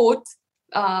in court,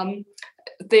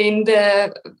 then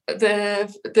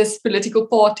this political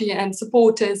party and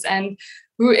supporters and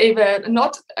whoever,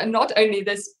 not only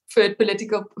this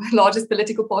largest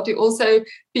political party, also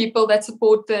people that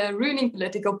support the ruling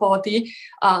political party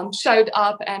showed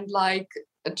up and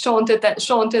chanted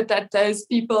that those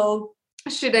people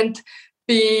shouldn't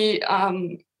be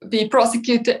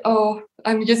prosecuted. Oh,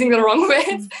 I'm using the wrong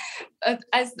words.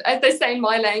 As they say in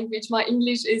my language, my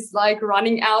English is like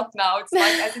running out now. It's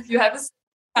like as if you have a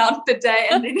pound per day,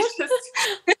 and then it's just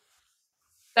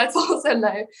that's also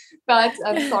low. But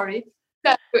I'm sorry.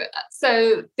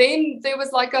 So then there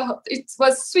was it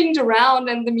was swinged around,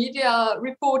 and the media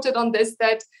reported on this,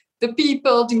 that the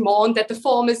people demand that the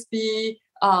farmers be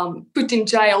put in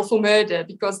jail for murder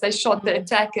because they shot the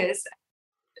attackers.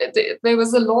 There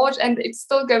was a large, and it's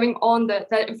still going on,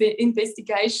 the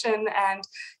investigation, and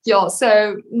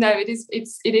so no, it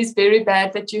is very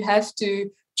bad that you have to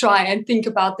try and think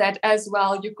about that as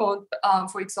well. You can't,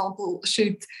 for example,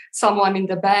 shoot someone in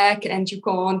the back, and you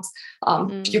can't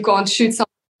shoot someone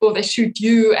or they shoot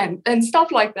you, and stuff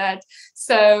like that.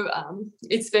 So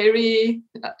it's very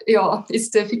it's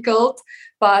difficult,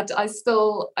 but I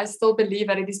still believe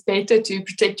that it is better to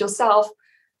protect yourself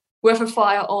with a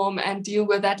firearm and deal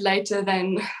with that later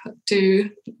than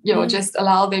to just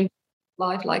allow them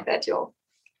life like that.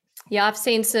 Yeah, I've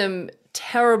seen some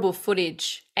terrible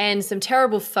footage and some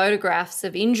terrible photographs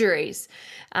of injuries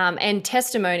and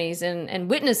testimonies and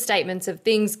witness statements of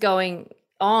things going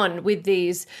on with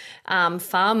these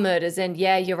farm murders. And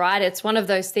yeah, you're right. It's one of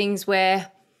those things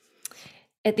where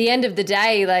at the end of the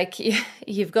day, like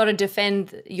you've got to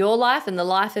defend your life and the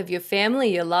life of your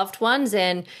family, your loved ones,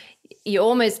 and you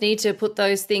almost need to put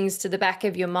those things to the back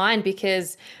of your mind,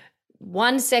 because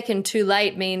 1 second too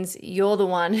late means you're the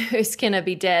one who's going to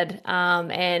be dead.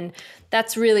 And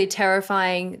that's really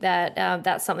terrifying that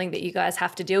that's something that you guys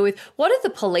have to deal with. What are the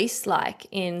police like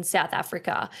in South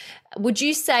Africa? Would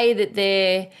you say that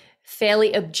they're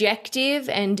fairly objective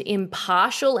and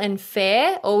impartial and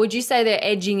fair, or would you say they're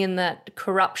edging in that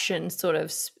corruption sort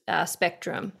of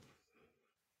spectrum?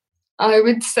 I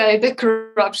would say the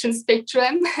corruption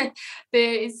spectrum.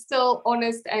 There is still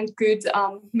honest and good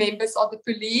members of the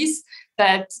police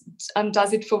that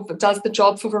does the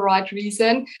job for the right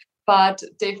reason, but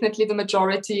definitely the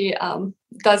majority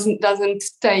doesn't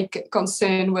take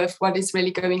concern with what is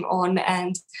really going on,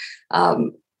 and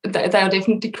they are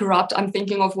definitely corrupt. I'm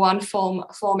thinking of one farm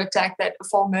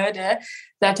murder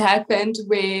that happened,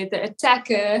 where the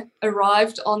attacker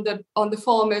arrived on the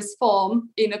farmer's farm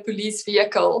in a police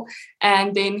vehicle,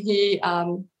 and then he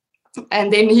went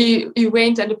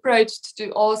and approached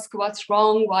to ask what's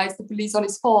wrong, why is the police on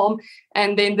his farm,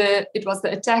 and then it was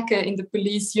the attacker in the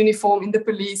police uniform in the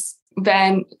police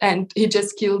van, and he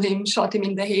just killed him, shot him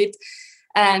in the head.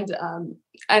 and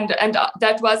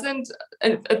that wasn't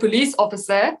a police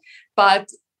officer, but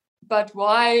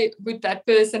why would that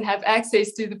person have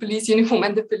access to the police uniform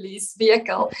and the police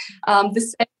vehicle? The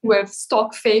same with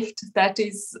stock theft. That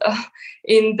is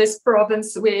in this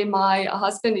province where my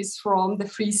husband is from, the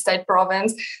Free State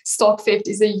province. Stock theft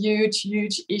is a huge,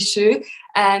 huge issue.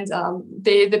 And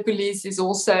there the police is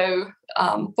also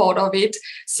part of it.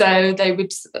 So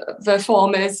the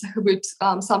farmers would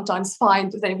sometimes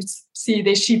they would see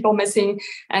their sheep are missing,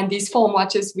 and these farm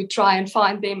watchers would try and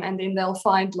find them, and then they'll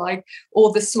find like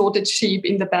all the slaughtered sheep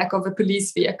in the back of a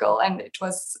police vehicle, and it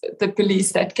was the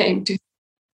police that came to.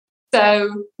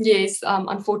 So yes,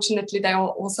 unfortunately, they are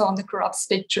also on the corrupt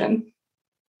spectrum.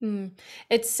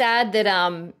 It's sad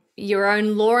that your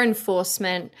own law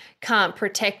enforcement can't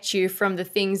protect you from the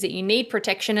things that you need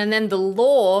protection, and then the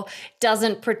law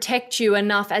doesn't protect you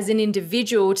enough as an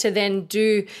individual to then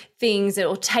do things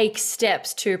or take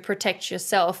steps to protect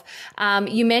yourself.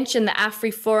 You mentioned the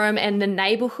AfriForum and the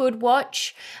Neighborhood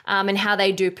Watch and how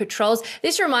they do patrols.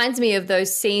 This reminds me of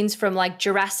those scenes from like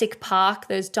Jurassic Park,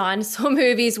 those dinosaur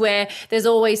movies where there's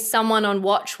always someone on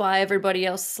watch while everybody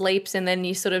else sleeps, and then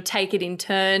you sort of take it in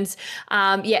turns.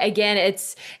 Again,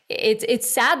 it's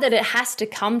sad that it has to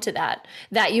come to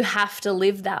that you have to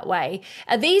live that way.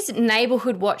 Are these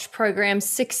Neighborhood Watch programs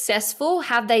successful?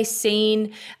 Have they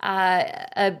seen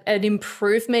an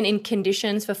improvement in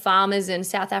conditions for farmers and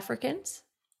South Africans?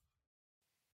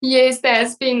 Yes,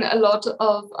 there's been a lot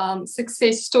of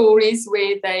success stories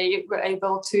where they were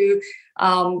able to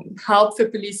help the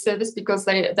police service, because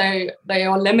they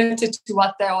are limited to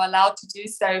what they are allowed to do.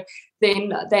 So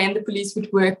then they and the police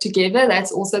would work together.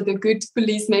 That's also the good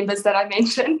police members that I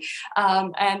mentioned,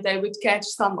 and they would catch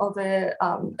some of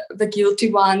the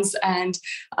guilty ones. And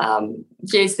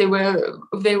yes, there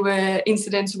were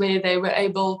incidents where they were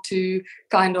able to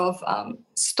kind of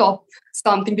stop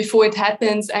something before it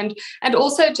happens, and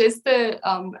also just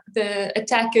the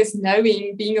attackers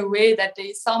being aware that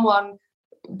there's someone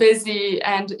busy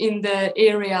and in the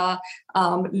area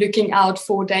looking out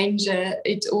for danger.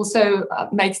 It also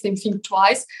makes them think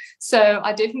twice. So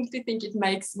I definitely think it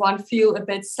makes one feel a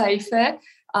bit safer.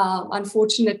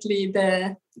 Unfortunately,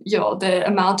 the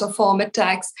amount of farm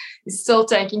attacks is still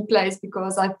taking place,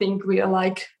 because I think we are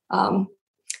like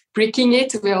bricking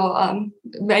it. We are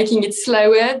making it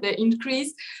slower, the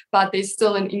increase, but there's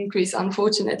still an increase,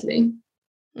 unfortunately.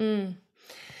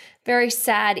 Very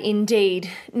sad indeed.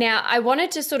 Now, I wanted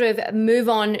to sort of move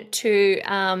on to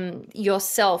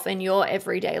yourself and your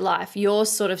everyday life, your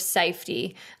sort of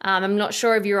safety. I'm not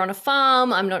sure if you're on a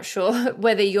farm. I'm not sure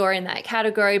whether you're in that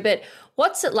category, but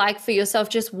what's it like for yourself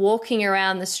just walking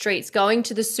around the streets, going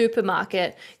to the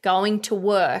supermarket, going to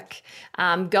work,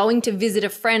 going to visit a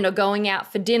friend, or going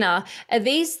out for dinner? Are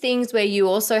these things where you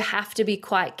also have to be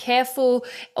quite careful,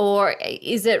 or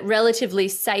is it relatively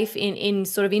safe in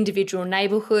sort of individual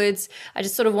neighborhoods? I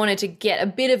just sort of wanted to get a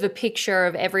bit of a picture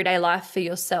of everyday life for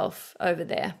yourself over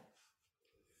there.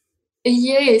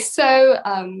 Yeah,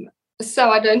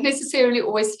 so I don't necessarily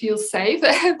always feel safe,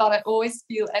 but I always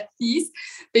feel at peace,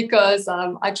 because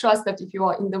I trust that if you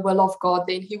are in the will of God,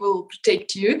 then He will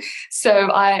protect you. So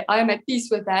I am at peace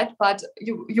with that, but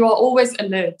you are always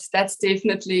alert. That's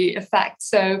definitely a fact.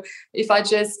 So if I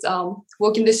just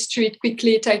walk in the street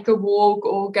quickly, take a walk,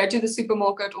 or go to the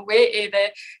supermarket or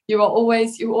wherever, you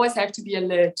always have to be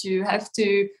alert. You have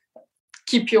to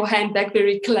keep your handbag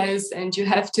very close, and you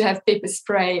have to have pepper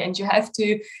spray, and you have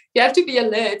to be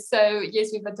alert. So yes,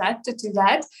 we've adapted to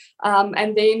that.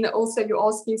 And then also you're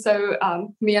asking, so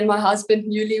me and my husband,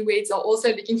 newlyweds, are also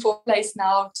looking for a place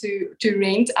now to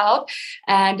rent out.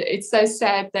 And it's so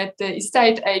sad that the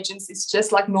estate agents, it's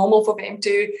just like normal for them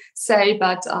to say,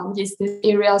 but yes, this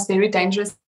area is very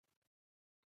dangerous.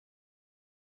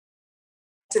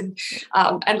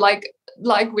 And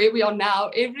like where we are now,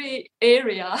 every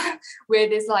area where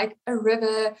there's like a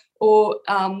river or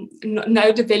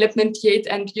no development yet,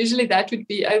 and usually that would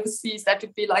be overseas, that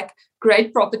would be like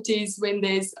great properties when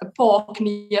there's a park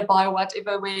nearby or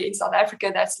whatever, where in South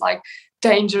Africa that's like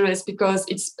dangerous, because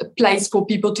it's a place for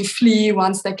people to flee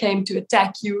once they came to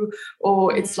attack you,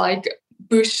 or it's like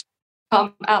bush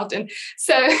come out. And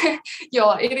so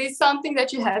yeah, it is something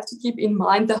that you have to keep in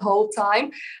mind the whole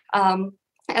time.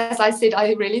 As I said,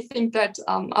 I really think that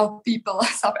our people,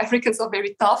 South Africans, are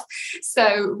very tough.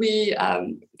 So we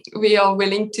are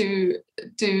willing to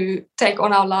take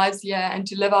on our lives here and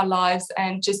to live our lives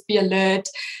and just be alert.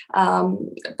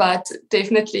 But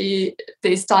definitely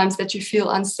there's times that you feel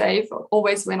unsafe.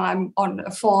 Always when I'm on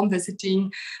a farm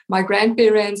visiting my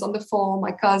grandparents on the farm,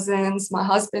 my cousins, my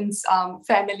husband's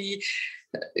family,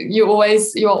 you're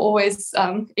always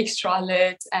extra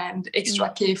alert and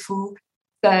extra careful.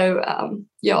 So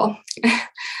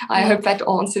I hope that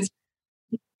answers.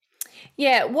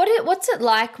 Yeah, what's it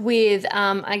like with,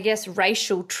 I guess,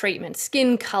 racial treatment,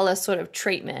 skin color sort of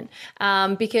treatment?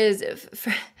 Because,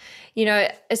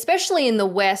 especially in the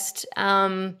West,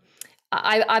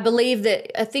 I believe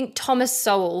that, I think Thomas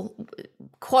Sowell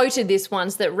quoted this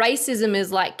once, that racism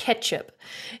is like ketchup.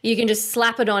 You can just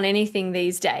slap it on anything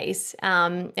these days,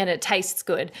 and it tastes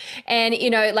good. And,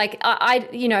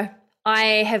 I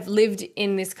have lived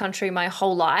in this country my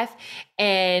whole life,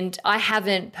 and I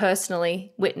haven't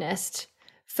personally witnessed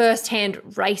firsthand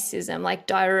racism, like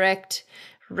direct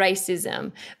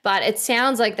racism. But it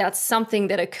sounds like that's something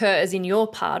that occurs in your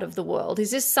part of the world.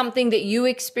 Is this something that you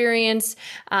experience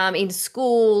in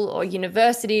school or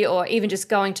university, or even just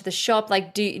going to the shop?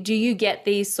 Like, do you get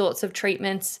these sorts of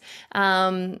treatments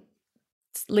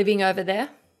living over there?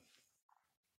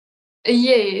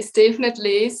 Yes,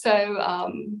 definitely.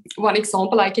 So one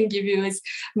example I can give you is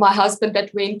my husband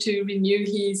that went to renew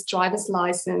his driver's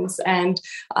license, and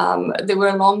there were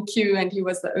a long queue, and he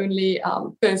was the only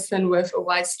person with a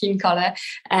white skin color.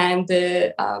 And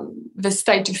the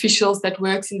state officials that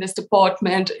works in this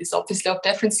department is obviously of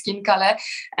different skin color,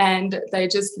 and they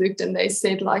just looked and they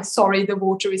said, like, sorry, the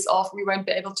water is off. We won't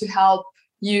be able to help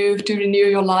you to renew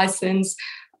your license.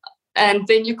 And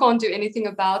then you can't do anything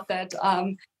about that.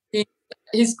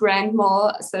 His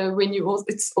grandma, so when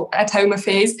it's at Home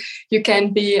Affairs, you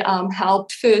can be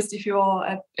helped first if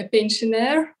you're a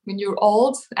pensioner, when you're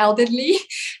elderly,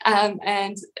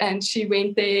 and she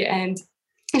went there, and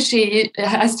she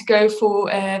has to go for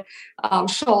a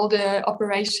shoulder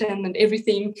operation and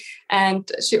everything,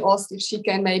 and she asked if she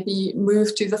can maybe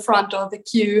move to the front of the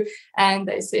queue, and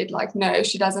they said, like, no,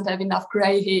 she doesn't have enough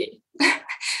gray hair.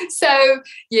 So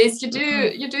yes, you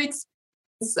do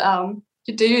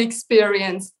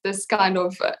experience this kind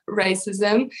of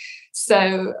racism.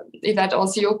 So if that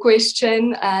answers your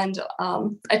question, and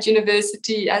at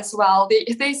university as well,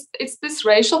 it's this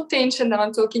racial tension that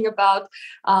I'm talking about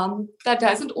that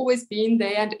hasn't always been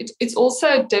there, and it's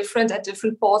also different at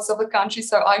different parts of the country.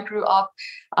 So I grew up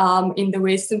in the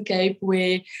Western Cape,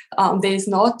 where there's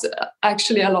not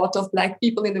actually a lot of Black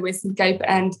people in the Western Cape,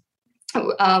 and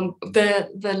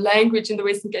the language in the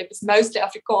Western Cape is mostly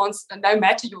Afrikaans, no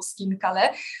matter your skin color.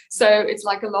 So it's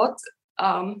like a lot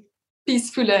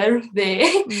peacefuler there.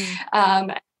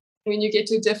 When you get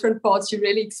to different parts, you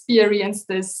really experience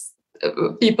this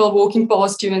people walking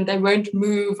past you and they won't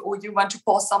move, or you want to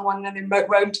pass someone and they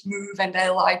won't move and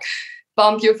they'll like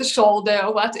bump you with the shoulder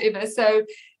or whatever. So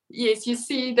yes, you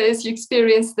see this, you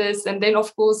experience this, and then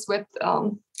of course with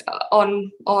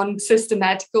on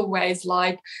systematical ways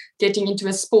like getting into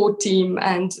a sport team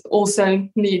and also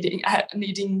needing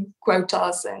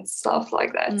quotas and stuff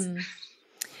like that.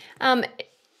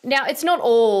 Now it's not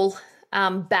all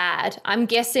bad. I'm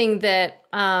guessing that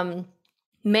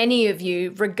many of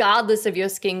you, regardless of your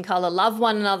skin color, love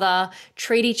one another,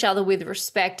 treat each other with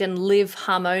respect, and live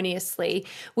harmoniously.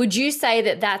 Would you say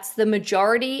that that's the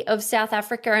majority of South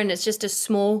Africa, and it's just a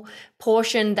small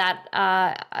portion that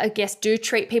I guess do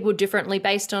treat people differently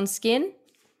based on skin?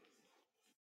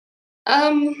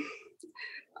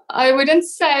 I wouldn't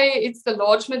say it's the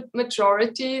large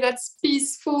majority that's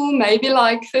peaceful, maybe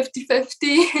like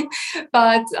 50-50.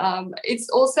 But it's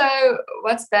also,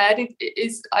 what's bad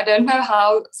is I don't know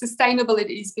how sustainable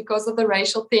it is because of the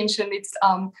racial tension. It's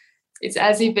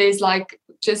as if there's like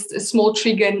just a small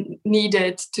trigger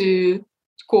needed to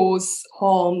cause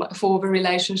harm for the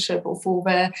relationship or for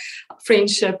the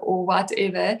friendship or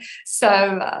whatever.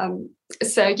 So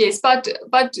yes, but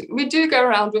we do go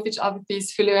around with each other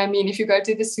peacefully. I mean, if you go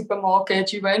to the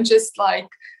supermarket, you won't just like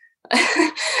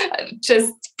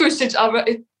just push each other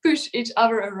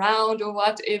around or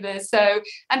whatever. So,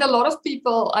 and a lot of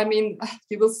people, I mean,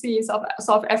 you will see in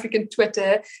South African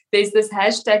Twitter, there's this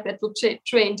hashtag that will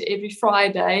trend every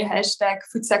Friday, hashtag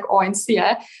Voetsak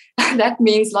ANC. That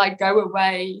means like go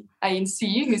away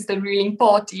ANC, who's the ruling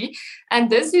party. And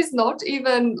this is not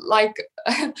even like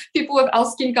people with our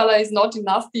skin color is not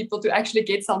enough people to actually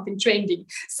get something trending.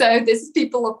 So this is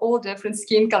people of all different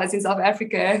skin colors in South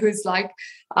Africa who's like,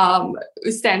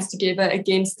 who stands together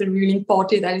against the ruling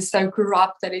party that is so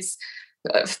corrupt, that is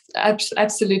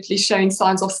absolutely showing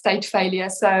signs of state failure.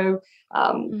 So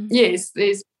yes,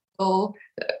 there's people,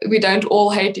 we don't all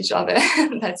hate each other.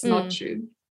 That's not true.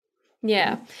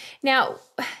 Yeah. Now,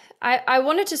 I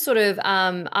wanted to sort of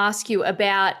ask you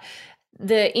about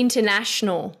the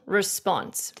international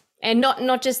response, and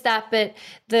not just that, but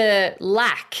the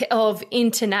lack of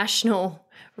international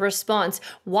response.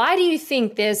 Why do you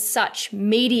think there's such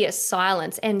media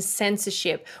silence and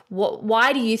censorship?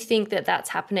 Why do you think that that's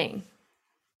happening?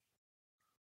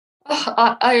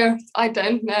 I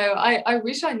don't know. I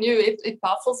wish I knew. It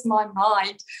baffles my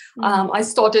mind. I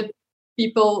started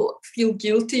people feel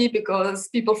guilty because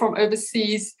people from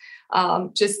overseas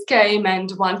just came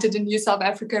and wanted a new South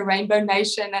Africa rainbow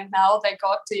nation, and now they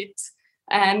got it.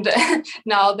 And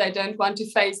now they don't want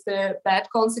to face the bad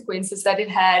consequences that it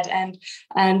had,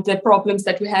 and the problems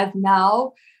that we have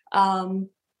now.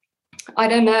 I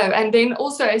don't know. And then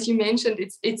also, as you mentioned,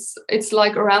 it's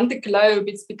like around the globe,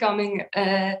 it's becoming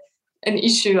an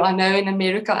issue. I know in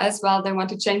America as well, they want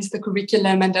to change the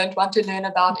curriculum and don't want to learn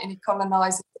about any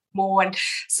colonizers more. And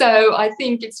so I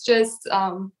think it's just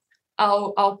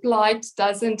our plight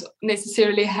doesn't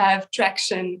necessarily have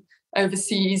traction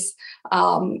overseas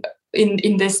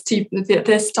in this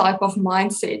type of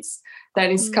mindsets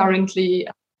that is currently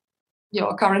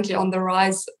on the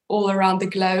rise all around the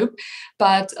globe.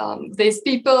 But there's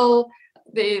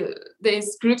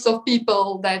groups of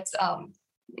people that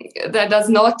does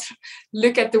not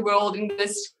look at the world in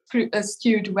this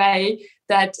skewed way,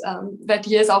 that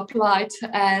hears our plight,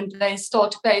 and they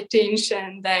start to pay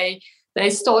attention. They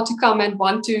start to come and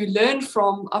want to learn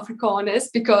from Afrikaners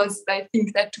because they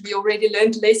think that we already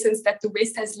learned lessons that the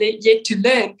West has yet to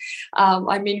learn.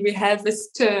 I mean, we have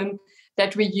this term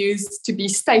that we use to be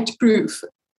state-proof.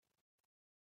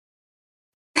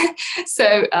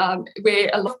 So where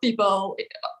a lot of people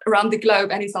around the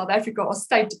globe and in South Africa are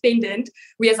state-dependent,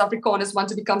 we as Afrikaners want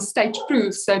to become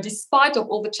state-proof. So despite of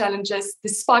all the challenges,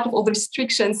 despite of all the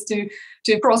restrictions to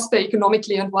prosper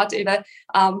economically and whatever,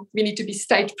 we need to be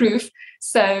state-proof.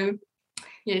 So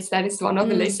yes, that is one of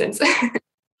the lessons.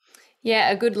 Yeah,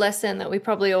 a good lesson that we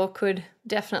probably all could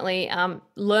definitely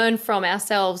learn from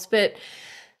ourselves. But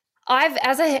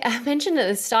as I mentioned at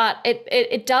the start,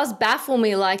 it does baffle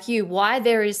me, like you, why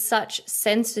there is such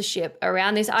censorship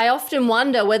around this. I often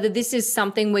wonder whether this is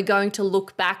something we're going to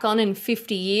look back on in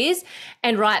 50 years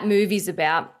and write movies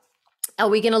about. Are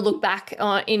we going to look back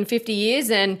in 50 years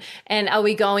and are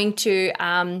we going to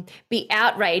be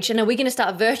outraged, and are we going to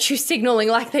start virtue signaling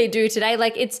like they do today?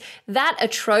 Like, it's that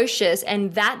atrocious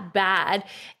and that bad,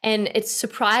 and it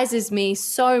surprises me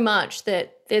so much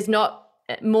that there's not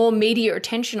more media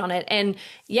attention on it. And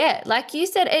yeah, like you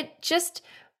said, it just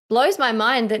blows my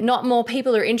mind that not more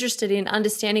people are interested in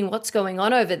understanding what's going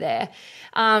on over there.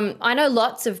 I know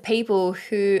lots of people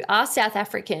who are South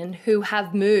African who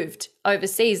have moved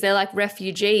overseas. They're like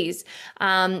refugees.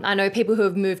 I know people who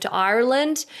have moved to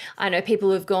Ireland. I know people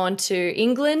who have gone to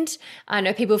England. I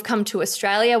know people who've come to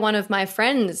Australia. One of my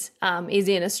friends is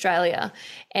in Australia,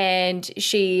 and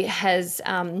she has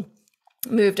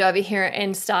moved over here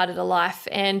and started a life,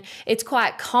 and it's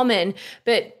quite common.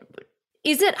 But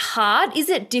is it hard? Is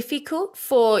it difficult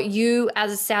for you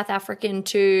as a South African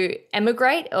to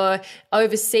emigrate or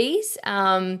overseas?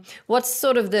 What's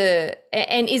sort of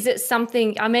and is it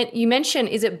something, you mentioned,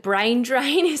 is it brain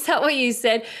drain? Is that what you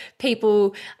said?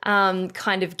 People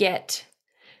kind of get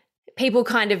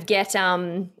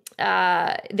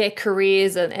their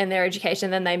careers and their education,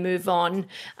 then they move on.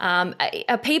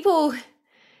 Are people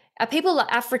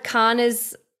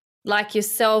Afrikaners like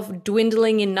yourself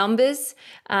dwindling in numbers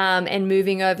and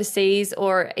moving overseas,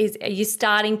 or are you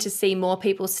starting to see more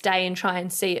people stay and try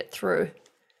and see it through?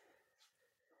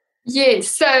 Yes,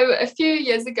 so a few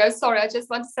years ago, sorry, I just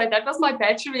want to say that was my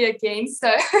battery again,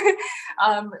 so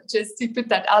just to put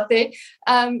that out there.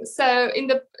 So in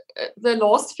the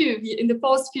past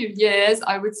few years,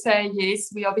 I would say,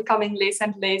 yes, we are becoming less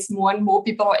and less. More and more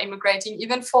people are immigrating.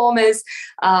 Even farmers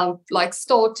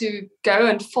start to go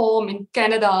and farm in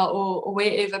Canada or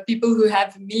wherever, people who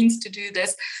have the means to do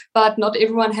this, but not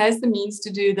everyone has the means to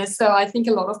do this. So I think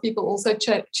a lot of people also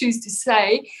choose to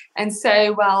say,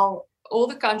 well, all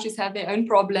the countries have their own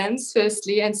problems,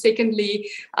 firstly, and secondly,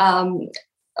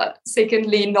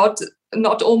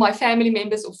 not all my family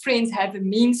members or friends have the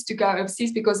means to go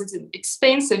overseas because it's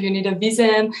expensive. You need a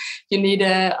visa, you need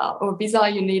a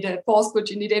passport,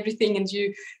 you need everything, and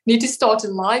you need to start a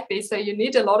life there. So you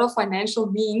need a lot of financial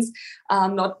means,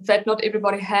 not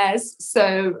everybody has.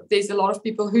 So there's a lot of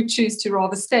people who choose to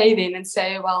rather stay then and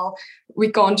say, well, we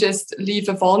can't just leave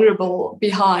the vulnerable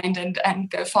behind and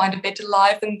go find a better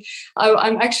life. And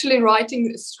I'm actually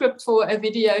writing a script for a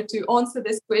video to answer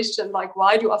this question, like,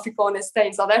 why do Afrikaners stay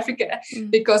in South Africa?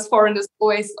 Because foreigners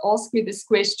always ask me this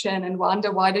question and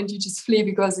wonder, why don't you just flee,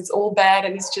 because it's all bad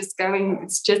and it's just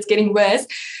getting worse.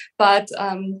 But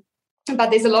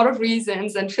there's a lot of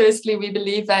reasons. And firstly, we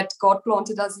believe that God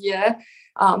planted us here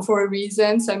for a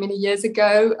reason so many years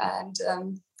ago.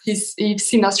 And he's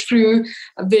seen us through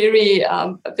very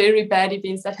bad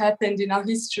events that happened in our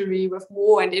history with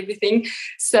war and everything.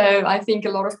 So I think a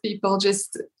lot of people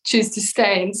just choose to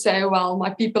stay and say, well,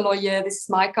 my people are here, this is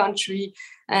my country,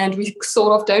 and we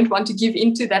sort of don't want to give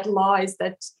into that lies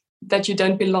that you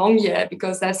don't belong here,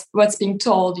 because that's what's being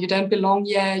told. You don't belong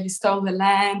here, you stole the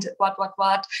land,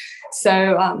 what.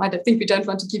 So I don't think we don't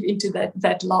want to give into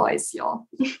that lies, yeah.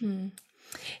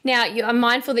 Now, I'm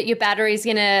mindful that your battery is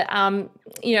going to,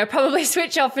 probably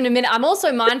switch off in a minute. I'm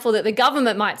also mindful that the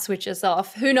government might switch us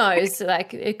off. Who knows?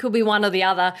 Like, it could be one or the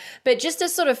other. But just to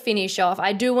sort of finish off,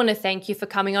 I do want to thank you for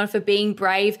coming on, for being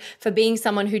brave, for being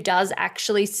someone who does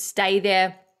actually stay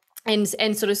there and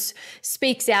sort of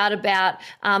speaks out about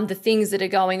the things that are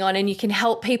going on, and you can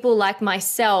help people like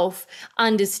myself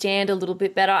understand a little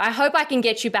bit better. I hope I can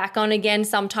get you back on again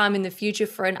sometime in the future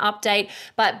for an update.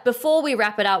 But before we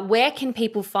wrap it up, where can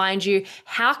people find you?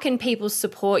 How can people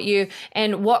support you?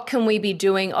 And what can we be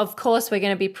doing? Of course, we're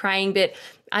going to be praying, but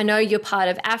I know you're part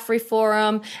of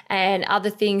AfriForum and other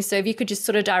things. So if you could just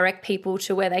sort of direct people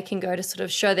to where they can go to sort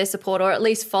of show their support, or at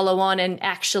least follow on and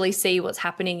actually see what's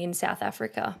happening in South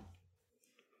Africa.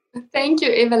 Thank you,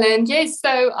 Evelyn. Yes,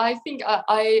 so I think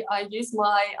I use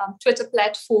my Twitter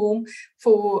platform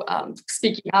for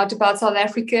speaking out about South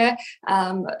Africa.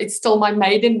 It's still my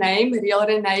maiden name,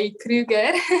 René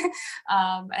Kruger.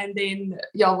 And then,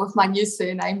 with my new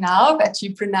surname now that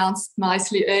you pronounced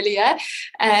nicely earlier.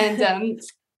 And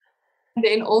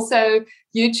then also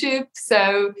YouTube.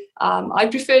 So I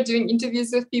prefer doing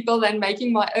interviews with people than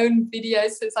making my own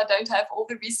videos, since I don't have all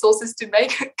the resources to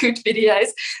make good videos.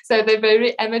 So they're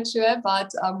very amateur,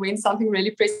 but when something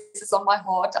really presses on my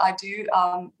heart, I do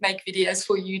make videos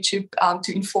for YouTube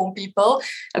to inform people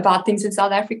about things in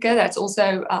South Africa. That's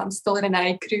also still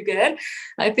René Kruger,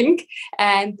 I think.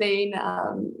 And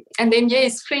then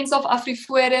yes, Friends of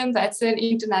AfriForum, that's an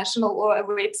international, or a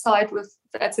website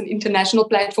that's an international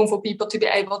platform for people to be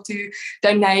able to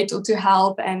donate or to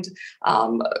help. And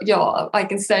I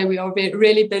can say we are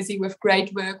really busy with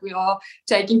great work. We are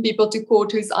taking people to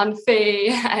court who's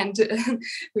unfair and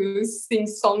who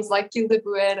sings songs like Kill the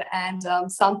Boer, and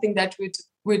something that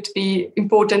would be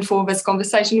important for this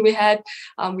conversation we had.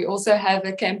 We also have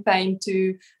a campaign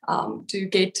to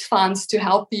get funds to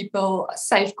help people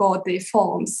safeguard their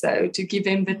farms, so to give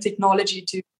them the technology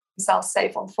to themselves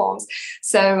safe on farms.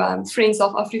 So Friends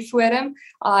of AfriForum,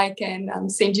 I can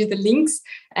send you the links,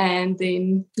 and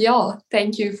then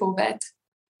thank you for that.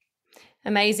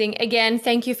 Amazing. Again,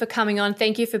 thank you for coming on.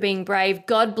 Thank you for being brave.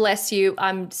 God bless you.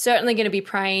 I'm certainly going to be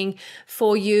praying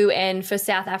for you and for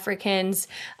South Africans,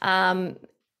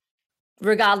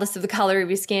 regardless of the color of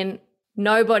your skin.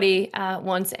 Nobody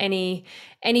wants any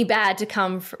bad to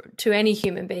come to any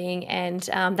human being, and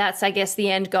that's, I guess, the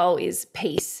end goal is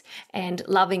peace and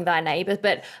loving thy neighbor.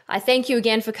 But I thank you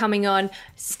again for coming on.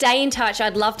 Stay in touch.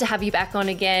 I'd love to have you back on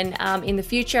again in the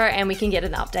future, and we can get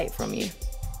an update from you.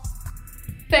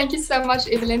 Thank you so much,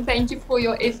 Evelyn. Thank you for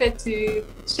your effort to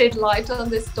shed light on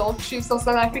this dark truths of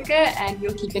South Africa, and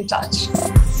we'll keep in touch.